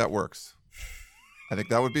 I think that works. I think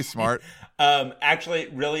that would be smart. Actually,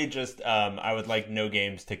 really just I would like no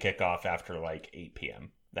games to kick off after like 8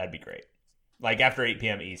 p.m. That'd be great. Like after 8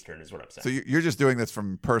 p.m. Eastern is what I'm saying. So you're just doing this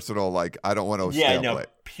from personal, like, I don't want to stay up late.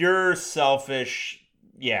 Pure selfish,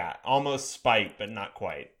 almost spite, but not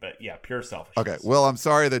quite. But yeah, pure selfishness. Okay, Will, I'm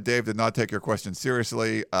sorry that Dave did not take your question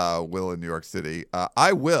seriously. Will in New York City.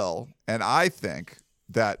 I will, and I think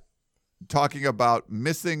that talking about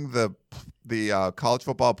missing the college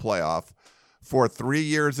football playoff for 3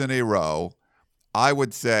 years in a row, I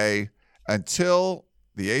would say until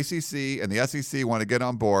the ACC and the SEC want to get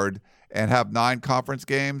on board and have 9 conference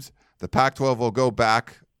games, the Pac-12 will go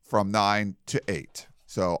back from 9 to 8.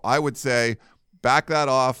 So I would say back that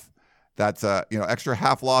off. That's a extra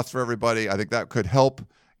half loss for everybody. I think that could help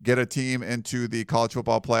get a team into the college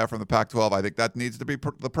football playoff from the Pac-12. I think that needs to be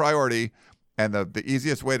the priority. And the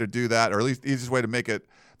easiest way to do that, or at least the easiest way to make it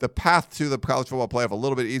the path to the college football playoff a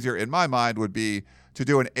little bit easier, in my mind, would be to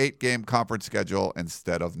do an 8-game conference schedule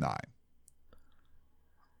instead of 9.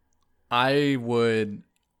 I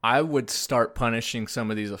would start punishing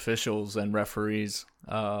some of these officials and referees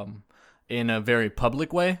in a very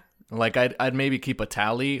public way. Like I'd maybe keep a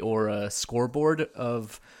tally or a scoreboard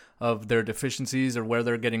of their deficiencies or where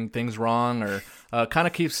they're getting things wrong, or kind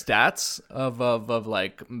of keep stats of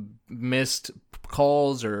like missed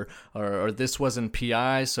calls or this wasn't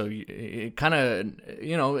PI. So it kind of,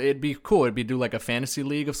 it'd be cool. It'd be do like a fantasy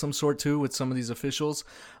league of some sort too with some of these officials.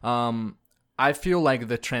 I feel like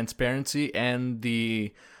the transparency and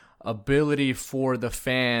the ability for the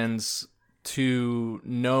fans to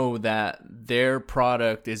know that their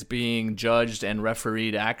product is being judged and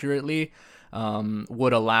refereed accurately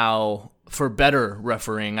would allow for better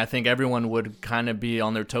refereeing. I think everyone would kind of be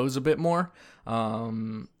on their toes a bit more.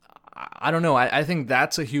 I don't know. I think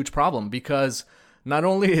that's a huge problem because not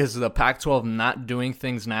only is the Pac-12 not doing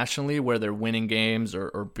things nationally where they're winning games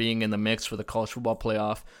or being in the mix for the college football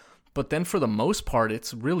playoff, but then for the most part,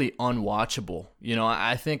 it's really unwatchable.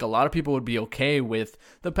 I think a lot of people would be okay with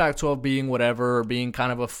the Pac-12 being whatever, or being kind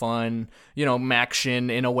of a fun, Maction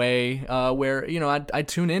in a way, where, I'd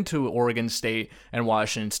tune into Oregon State and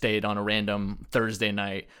Washington State on a random Thursday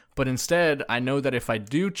night. But instead, I know that if I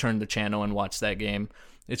do turn the channel and watch that game,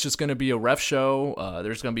 it's just going to be a ref show.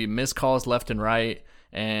 There's going to be missed calls left and right,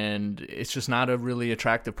 and it's just not a really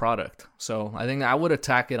attractive product. So I think I would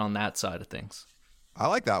attack it on that side of things. I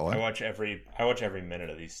like that one. I watch every minute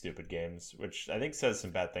of these stupid games, which I think says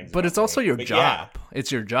some bad things. But it's also your job. Yeah.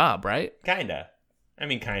 It's your job, right? Kinda. I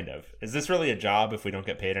mean, kind of. Is this really a job if we don't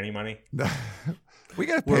get paid any money? We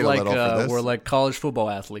get paid a little for this. We're like college football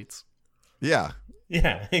athletes. Yeah.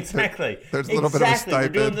 Yeah, exactly. There's a little bit of a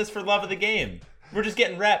stipend. We're doing this for love of the game. We're just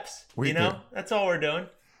getting reps. That's all we're doing.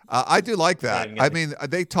 I do like that. I mean,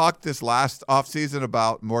 they talked this last offseason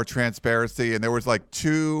about more transparency, and there was like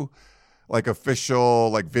 2 official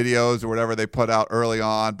videos or whatever they put out early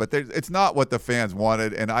on, but it's not what the fans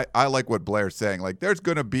wanted. And I like what Blair's saying. Like, there's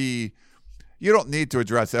going to be, you don't need to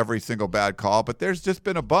address every single bad call, but there's just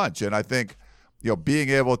been a bunch. And I think, being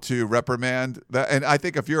able to reprimand that, and I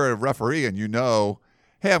think if you're a referee and hey,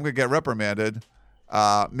 I'm going to get reprimanded,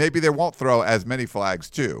 maybe they won't throw as many flags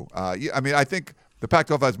too. I mean, I think the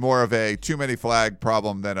Pac-12 has more of a too many flag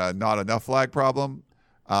problem than a not enough flag problem.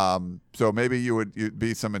 So maybe you'd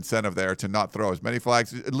be some incentive there to not throw as many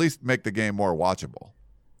flags, at least make the game more watchable.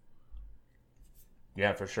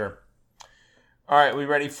 Yeah, for sure. All right, we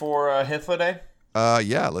ready for Hitler Day?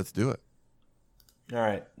 Yeah, let's do it. All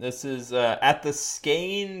right, this is at the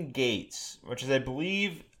Skane Gates, which is, I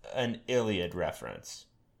believe, an Iliad reference.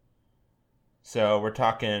 So we're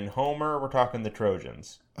talking Homer, we're talking the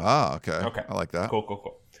Trojans. Ah, okay. I like that. Cool.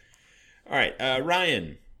 All right,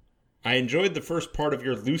 Ryan. I enjoyed the first part of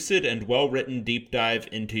your lucid and well-written deep dive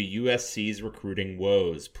into USC's recruiting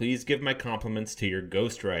woes. Please give my compliments to your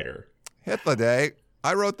ghostwriter. Hitler Day.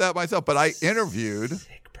 I wrote that myself, but I interviewed,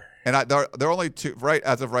 and there are only 2. Right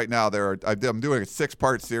as of right now, I'm doing a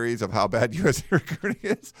 6-part series of how bad USC recruiting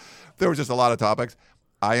is. There was just a lot of topics.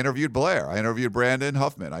 I interviewed Blair. I interviewed Brandon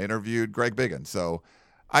Huffman. I interviewed Greg Biggin. So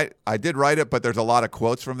I did write it, but there's a lot of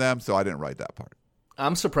quotes from them, so I didn't write that part.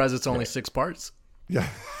 I'm surprised it's only 6 parts. Yeah.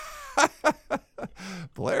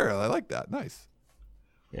 Blair, I like that. Nice.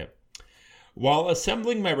 Yeah. While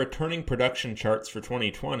assembling my returning production charts for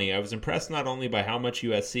 2020, I was impressed not only by how much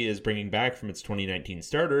USC is bringing back from its 2019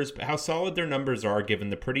 starters, but how solid their numbers are given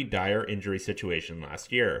the pretty dire injury situation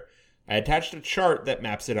last year. I attached a chart that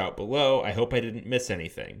maps it out below. I hope I didn't miss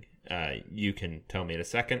anything. You can tell me in a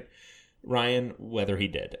second, Ryan, whether he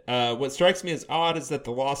did. What strikes me as odd is that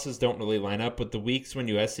the losses don't really line up with the weeks when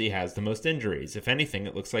USC has the most injuries. If anything,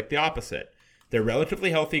 it looks like the opposite. They're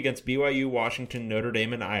relatively healthy against BYU, Washington, Notre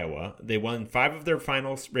Dame, and Iowa. They won 5 of their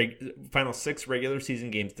final 6 regular season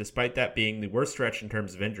games, despite that being the worst stretch in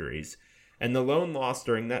terms of injuries. And the lone loss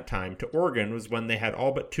during that time to Oregon was when they had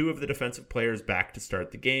all but 2 of the defensive players back to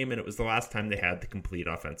start the game, and it was the last time they had the complete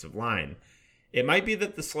offensive line. It might be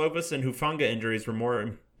that the Slovis and Hufanga injuries were more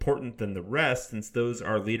important than the rest, since those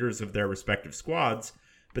are leaders of their respective squads.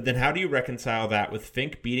 But then how do you reconcile that with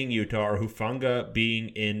Fink beating Utah or Hufanga being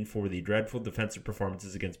in for the dreadful defensive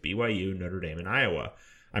performances against BYU, Notre Dame, and Iowa?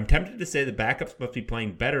 I'm tempted to say the backups must be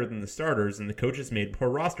playing better than the starters and the coaches made poor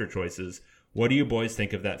roster choices. What do you boys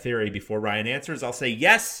think of that theory? Before Ryan answers, I'll say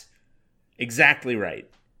yes, exactly right.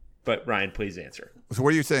 But Ryan, please answer. So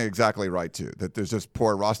what are you saying exactly right to? That there's just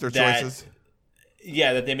poor roster choices?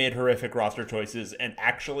 Yeah, that they made horrific roster choices. And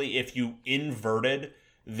actually, if you inverted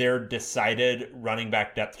their decided running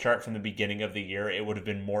back depth chart from the beginning of the year, it would have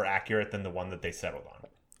been more accurate than the one that they settled on.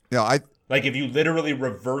 Yeah, like if you literally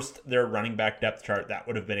reversed their running back depth chart, that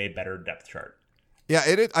would have been a better depth chart. Yeah,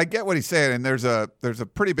 I get what he's saying, and there's a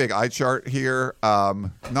pretty big eye chart here.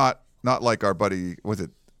 Not like our buddy,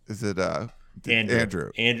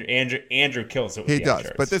 Andrew? Andrew kills it with he the does, eye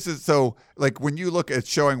charts. but this is so like when you look at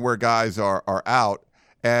showing where guys are out,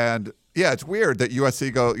 and yeah, it's weird that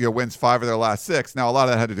USC wins 5 of their last 6. Now, a lot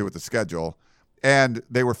of that had to do with the schedule. And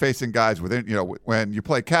they were facing guys within, when you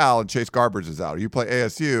play Cal and Chase Garbers is out, or you play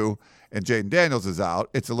ASU and Jaden Daniels is out,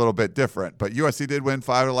 it's a little bit different. But USC did win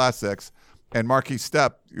 5 of the last 6. And Marquise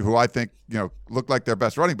Stepp, who I think, looked like their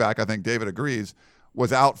best running back, I think David agrees,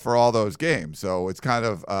 was out for all those games. So it's kind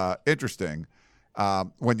of interesting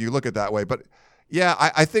when you look at it that way. But yeah,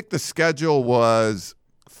 I think the schedule was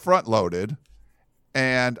front-loaded.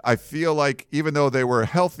 And I feel like even though they were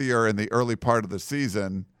healthier in the early part of the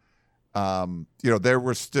season, there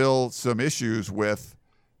were still some issues with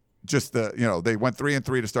just they went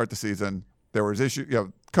 3-3 to start the season. There was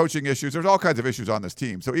coaching issues. There's all kinds of issues on this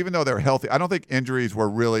team. So even though they're healthy, I don't think injuries were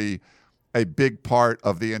really a big part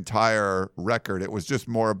of the entire record. It was just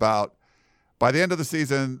more about by the end of the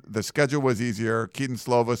season, the schedule was easier. Keaton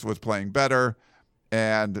Slovis was playing better,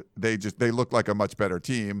 and they looked like a much better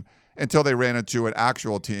team. Until they ran into an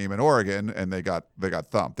actual team in Oregon and they got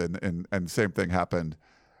thumped, and same thing happened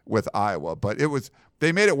with Iowa. But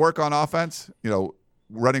they made it work on offense,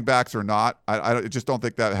 running backs or not. I just don't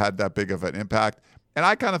think that had that big of an impact. And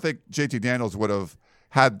I kind of think JT Daniels would have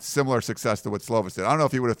had similar success to what Slovis did. I don't know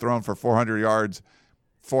if he would have thrown for 400 yards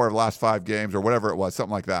 4 of the last 5 games or whatever it was,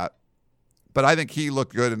 something like that. But I think he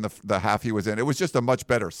looked good in the half he was in. It was just a much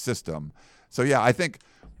better system. So yeah, I think.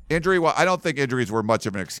 I don't think injuries were much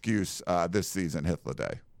of an excuse this season,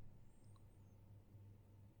 Hythloday.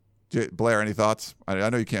 Blair, any thoughts? I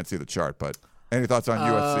know you can't see the chart, but any thoughts on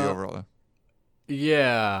USC overall?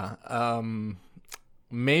 Yeah.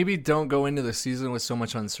 Maybe don't go into the season with so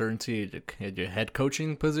much uncertainty at your head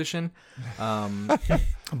coaching position.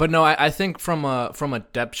 But no, I think from a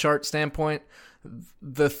depth chart standpoint,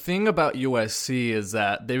 the thing about USC is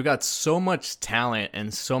that they've got so much talent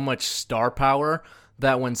and so much star power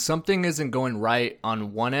that when something isn't going right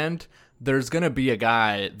on one end, there's going to be a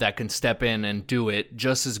guy that can step in and do it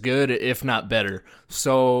just as good, if not better.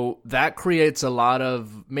 So that creates a lot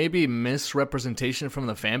of maybe misrepresentation from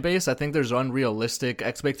the fan base. I think there's unrealistic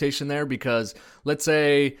expectation there because let's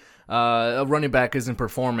say a running back isn't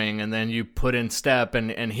performing and then you put in Stepp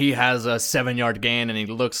and he has a 7-yard gain and he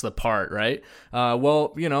looks the part, right?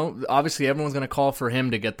 Obviously everyone's going to call for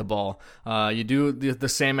him to get the ball. You do the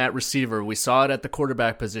same at receiver. We saw it at the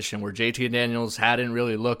quarterback position where JT Daniels hadn't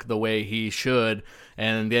really looked the way he should,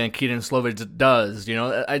 and then Keaton Slovis does.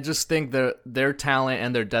 I just think their talent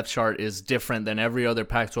and their depth chart is different than every other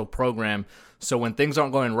Pac-12 program. So when things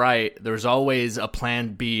aren't going right, there's always a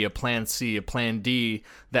plan B, a plan C, a plan D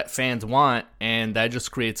that fans want, and that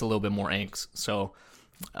just creates a little bit more angst. So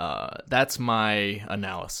that's my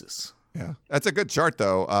analysis. Yeah, that's a good chart,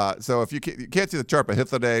 though. So if you can't see the chart, but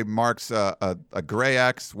Hythloday marks a gray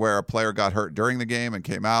X where a player got hurt during the game and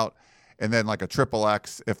came out, and then like a triple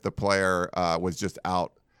X if the player was just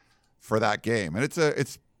out for that game. And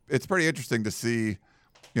it's pretty interesting to see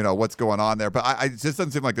what's going on there. But it just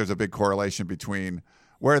doesn't seem like there's a big correlation between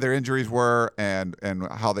where their injuries were and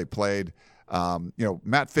how they played.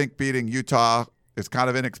 Matt Fink beating Utah is kind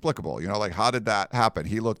of inexplicable. Like how did that happen?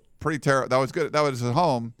 He looked pretty terrible. That was good. That was at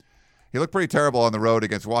home. He looked pretty terrible on the road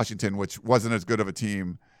against Washington, which wasn't as good of a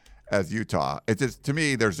team as Utah. It just, to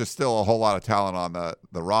me, there's just still a whole lot of talent on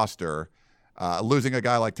the roster. Losing a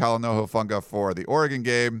guy like Talanoa Hufanga for the Oregon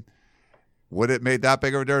game, would it made that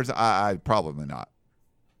big of a difference? I probably not.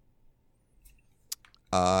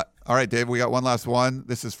 All right, Dave, we got one last one.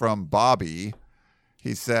 This is from Bobby.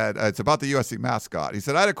 He said, it's about the USC mascot. He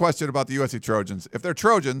said, I had a question about the USC Trojans. If they're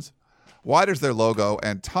Trojans, why does their logo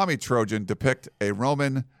and Tommy Trojan depict a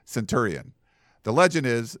Roman centurion? The legend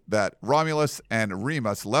is that Romulus and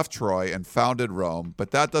Remus left Troy and founded Rome,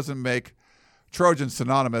 but that doesn't make Trojans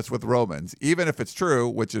synonymous with Romans, even if it's true,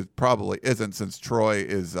 which it probably isn't, since Troy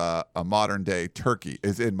is a modern-day Turkey,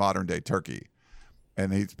 is in modern-day Turkey.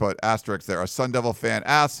 And he's put asterisk there. A Sun Devil fan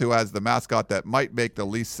asks who has the mascot that might make the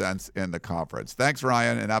least sense in the conference. Thanks,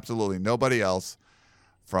 Ryan, and absolutely nobody else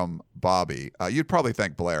from Bobby. You'd probably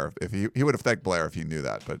thank Blair if he would have thanked Blair if he knew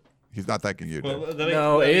that, but he's not thanking you. Well,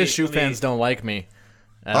 ASU fans don't like me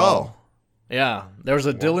at all. Yeah, there was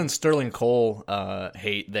a Dylan Sterling Cole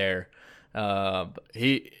hate there.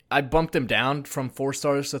 I bumped him down from 4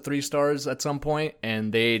 stars to 3 stars at some point,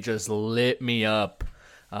 and they just lit me up.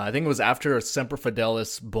 I think it was after a Semper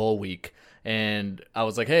Fidelis Bowl week, and I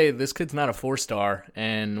was like, hey, this kid's not a 4-star,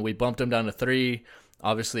 and we bumped him down to 3.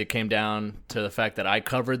 Obviously, it came down to the fact that I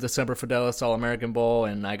covered the Semper Fidelis All-American Bowl,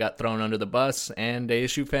 and I got thrown under the bus, and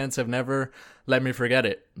ASU fans have never let me forget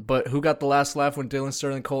it. But who got the last laugh when Dylan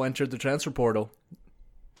Sterling Cole entered the transfer portal?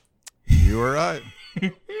 You were right.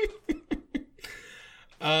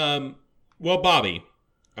 Well, Bobby,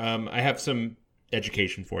 I have some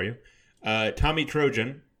education for you. Tommy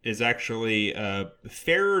Trojan is actually a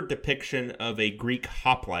fairer depiction of a Greek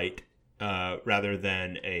hoplite rather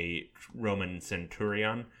than a Roman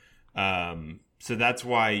centurion. So that's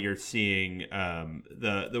why you're seeing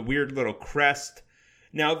the weird little crest.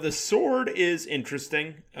 Now, the sword is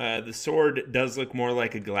interesting. The sword does look more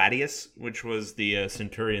like a gladius, which was the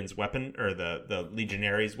centurion's weapon, or the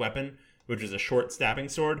legionary's weapon, which is a short stabbing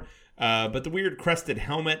sword. But the weird crested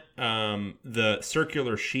helmet, the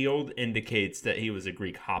circular shield indicates that he was a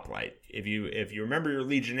Greek hoplite. If you remember your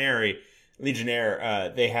legionnaire,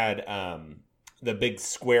 they had the big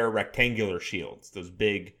square rectangular shields, those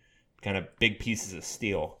big pieces of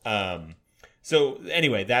steel. So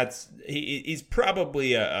anyway, he's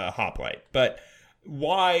probably a hoplite. But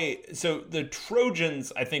why? So the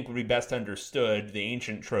Trojans, I think, would be best understood. The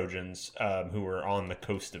ancient Trojans, who were on the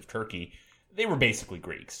coast of Turkey, they were basically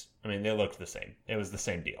Greeks. I mean, they looked the same. It was the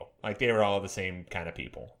same deal. Like, they were all the same kind of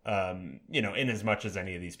people. In as much as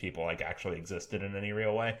any of these people actually existed in any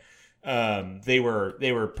real way, they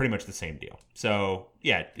were pretty much the same deal. So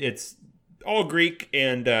yeah, it's all Greek,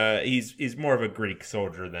 and he's more of a Greek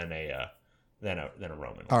soldier than a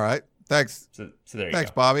Roman. All right. Thanks. So there you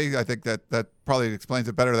Thanks, go. Bobby. I think that probably explains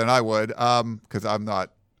it better than I would, because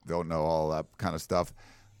don't know all that kind of stuff.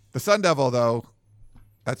 The Sun Devil, though,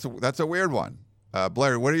 that's a weird one.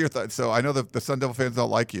 Blair, what are your thoughts? So I know the Sun Devil fans don't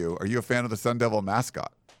like you. Are you a fan of the Sun Devil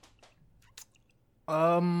mascot?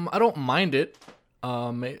 I don't mind it.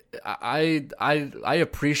 I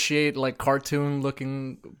appreciate like cartoon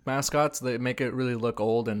looking mascots. They make it really look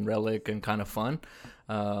old and relic and kind of fun.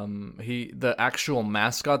 The actual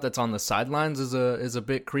mascot that's on the sidelines is a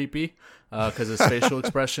bit creepy because his facial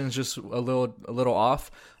expression is just a little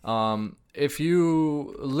off. If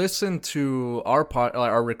you listen to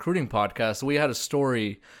our recruiting podcast, we had a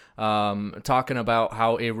story talking about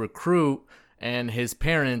how a recruit and his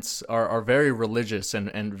parents are very religious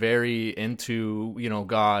and very into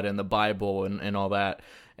God and the Bible and all that.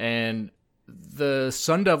 And the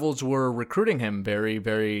Sun Devils were recruiting him very,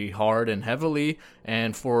 very hard and heavily,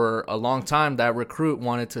 and for a long time that recruit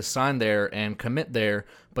wanted to sign there and commit there,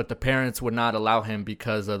 but the parents would not allow him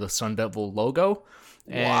because of the Sun Devil logo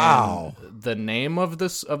and the name of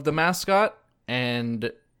the mascot.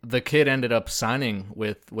 And the kid ended up signing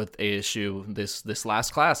with ASU this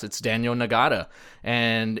last class. It's Daniel Nagata,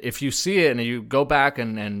 and if you see it and you go back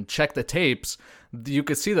and check the tapes, you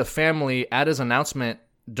could see the family at his announcement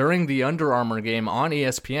during the Under Armour game on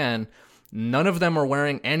ESPN. None of them are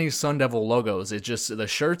wearing any Sun Devil logos. It's just the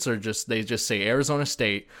shirts they just say Arizona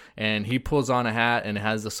State, and he pulls on a hat and it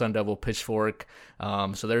has the Sun Devil pitchfork.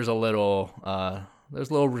 So there's a little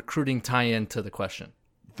recruiting tie-in to the question.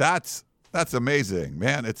 That's amazing,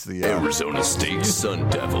 man. It's the Arizona State Sun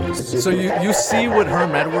Devils. So you see what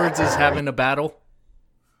Herm Edwards is having to battle?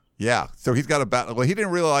 Yeah. So he's got a battle. Well, he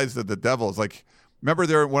didn't realize that the Devils, remember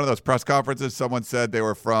there in one of those press conferences, someone said they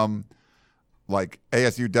were from like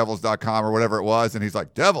ASUDevils.com or whatever it was, and he's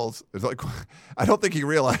like, Devils? It's like, I don't think he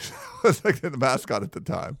realized it was like the mascot at the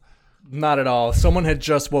time. Not at all. Someone had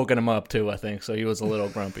just woken him up too, I think, so he was a little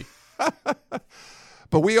grumpy.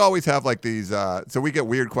 But we always have like these, so we get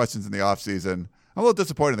weird questions in the off season. I'm a little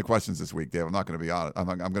disappointed in the questions this week, Dave. I'm not going to be honest. I'm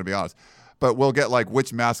going to be honest. But we'll get like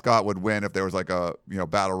which mascot would win if there was like a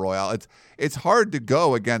battle royale. It's hard to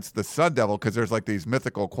go against the Sun Devil because there's like these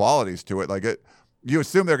mythical qualities to it. Like you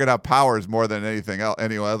assume they're going to have powers more than anything else,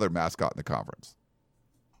 any other mascot in the conference.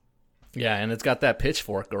 Yeah, and it's got that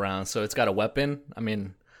pitchfork around, so it's got a weapon. I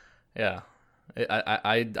mean, yeah,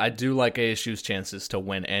 I do like ASU's chances to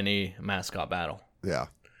win any mascot battle. Yeah.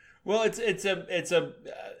 Well, it's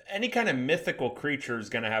any kind of mythical creature is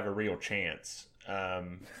going to have a real chance.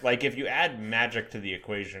 Like if you add magic to the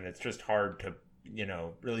equation, it's just hard to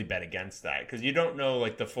really bet against that because you don't know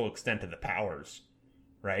like the full extent of the powers,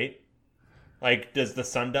 right? Like, does the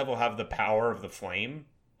Sun Devil have the power of the flame?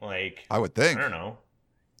 Like, I would think. I don't know.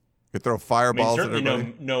 You throw fireballs. I mean, certainly at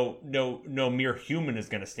everybody. no mere human is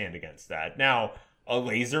going to stand against that. Now, a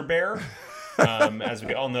laser bear. As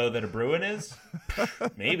we all know that a Bruin is,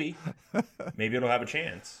 maybe it'll have a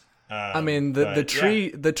chance. I mean,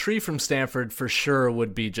 the tree from Stanford for sure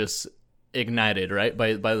would be just ignited, right,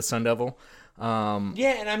 by the Sun Devil.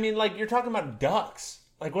 Yeah, and I mean, like you're talking about ducks.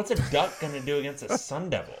 Like, what's a duck going to do against a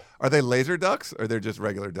Sun Devil? Are they laser ducks or they're just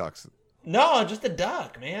regular ducks? No, just a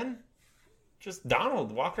duck, man. Just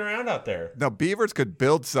Donald walking around out there. Now, beavers could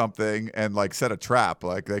build something and like set a trap.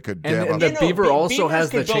 Like they could. And the beaver also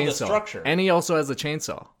has the chainsaw. And he also has the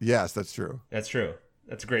chainsaw. Yes, that's true. That's true.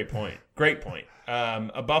 That's a great point. Great point.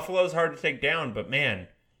 A buffalo is hard to take down, but man,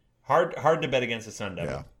 hard to bet against the Sun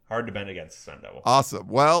Devil. Yeah. Hard to bet against the Sun Devil. Awesome.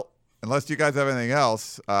 Well, unless you guys have anything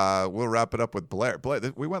else, we'll wrap it up with Blair. Blair,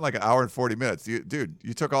 we went like an hour and 40 minutes. You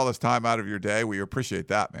took all this time out of your day. We appreciate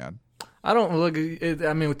that, man. I don't look.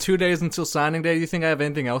 I mean, with 2 days until signing day, you think I have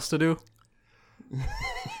anything else to do?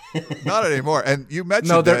 Not anymore. And you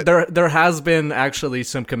mentioned there has been actually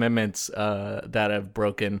some commitments that have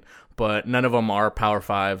broken, but none of them are Power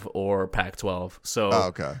 5 or Pac-12. So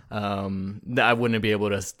okay. I wouldn't be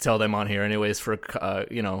able to tell them on here anyways for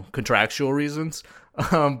contractual reasons.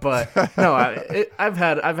 But no, I've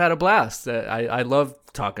had a blast. I love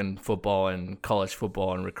talking football and college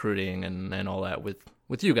football and recruiting and all that with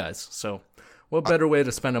you guys. So what better way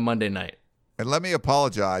to spend a Monday night? And let me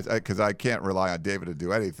apologize because I can't rely on David to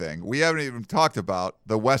do anything. We haven't even talked about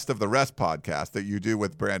the West of the Rest podcast that you do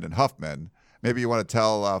with Brandon Huffman. Maybe you want to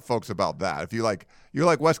tell folks about that. If you like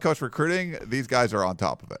West Coast recruiting, these guys are on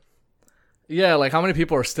top of it. Yeah, like how many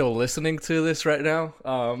people are still listening to this right now?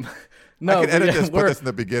 No, I can edit this, put this in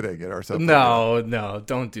the beginning or something. No,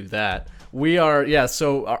 don't do that. We are,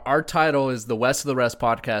 so our title is the West of the Rest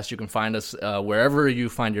podcast. You can find us wherever you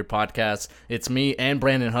find your podcasts. It's me and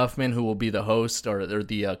Brandon Huffman who will be the host or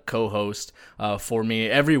the co-host for me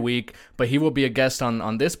every week. But he will be a guest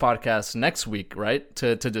on this podcast next week, right,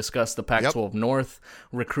 to discuss the Pac-12 North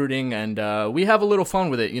recruiting. And we have a little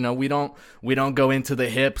fun with it. We don't go into the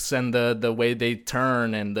hips and the way they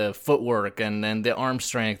turn and the footwork and the arm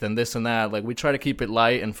strength and this and that. Like we try to keep it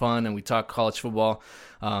light and fun, and we talk college football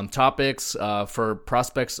topics for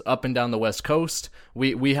prospects up and down the West Coast.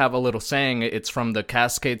 We have a little saying, it's from the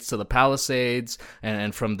Cascades to the Palisades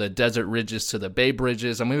and from the Desert Ridges to the Bay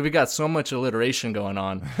Bridges. I mean, we got so much alliteration going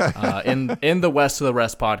on in the West of the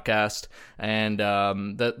Rest podcast. And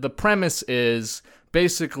the premise is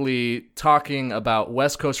basically talking about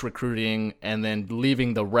West Coast recruiting and then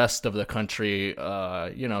leaving the rest of the country,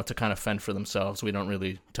 to kind of fend for themselves. We don't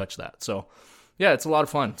really touch that. So yeah, it's a lot of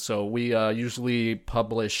fun. So we usually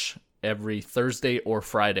publish every Thursday or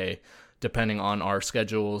Friday, depending on our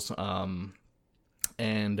schedules. It's a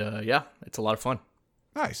lot of fun.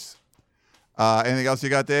 Nice. Anything else you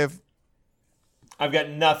got, Dave? I've got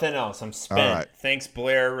nothing else. I'm spent. All right. Thanks,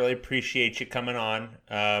 Blair. Really appreciate you coming on.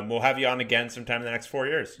 We'll have you on again sometime in the next 4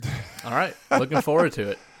 years. All right. Looking forward to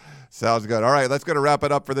it. Sounds good. All right. Let's go to wrap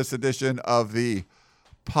it up for this edition of the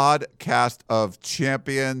Podcast of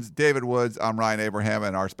Champions. David Woods, I'm Ryan Abraham,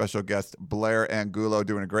 and our special guest Blair Angulo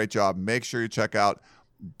doing a great job. Make sure you check out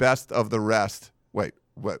Best of the Rest. Wait,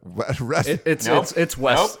 what? Rest? It's west.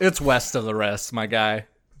 Nope. It's West of the Rest, my guy.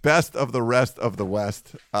 Best of the Rest of the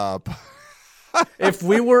West. If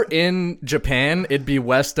we were in Japan, it'd be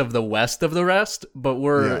West of the Rest, but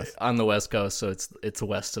we're on the West Coast, so it's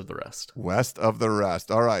West of the Rest. West of the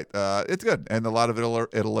Rest. All right. It's good. And a lot of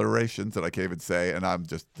alliterations that I can't even say, and I'm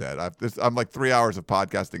just dead. I'm like 3 hours of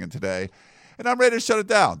podcasting in today, and I'm ready to shut it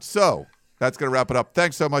down. So that's going to wrap it up.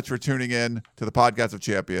 Thanks so much for tuning in to the Podcast of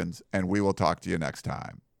Champions, and we will talk to you next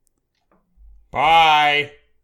time. Bye.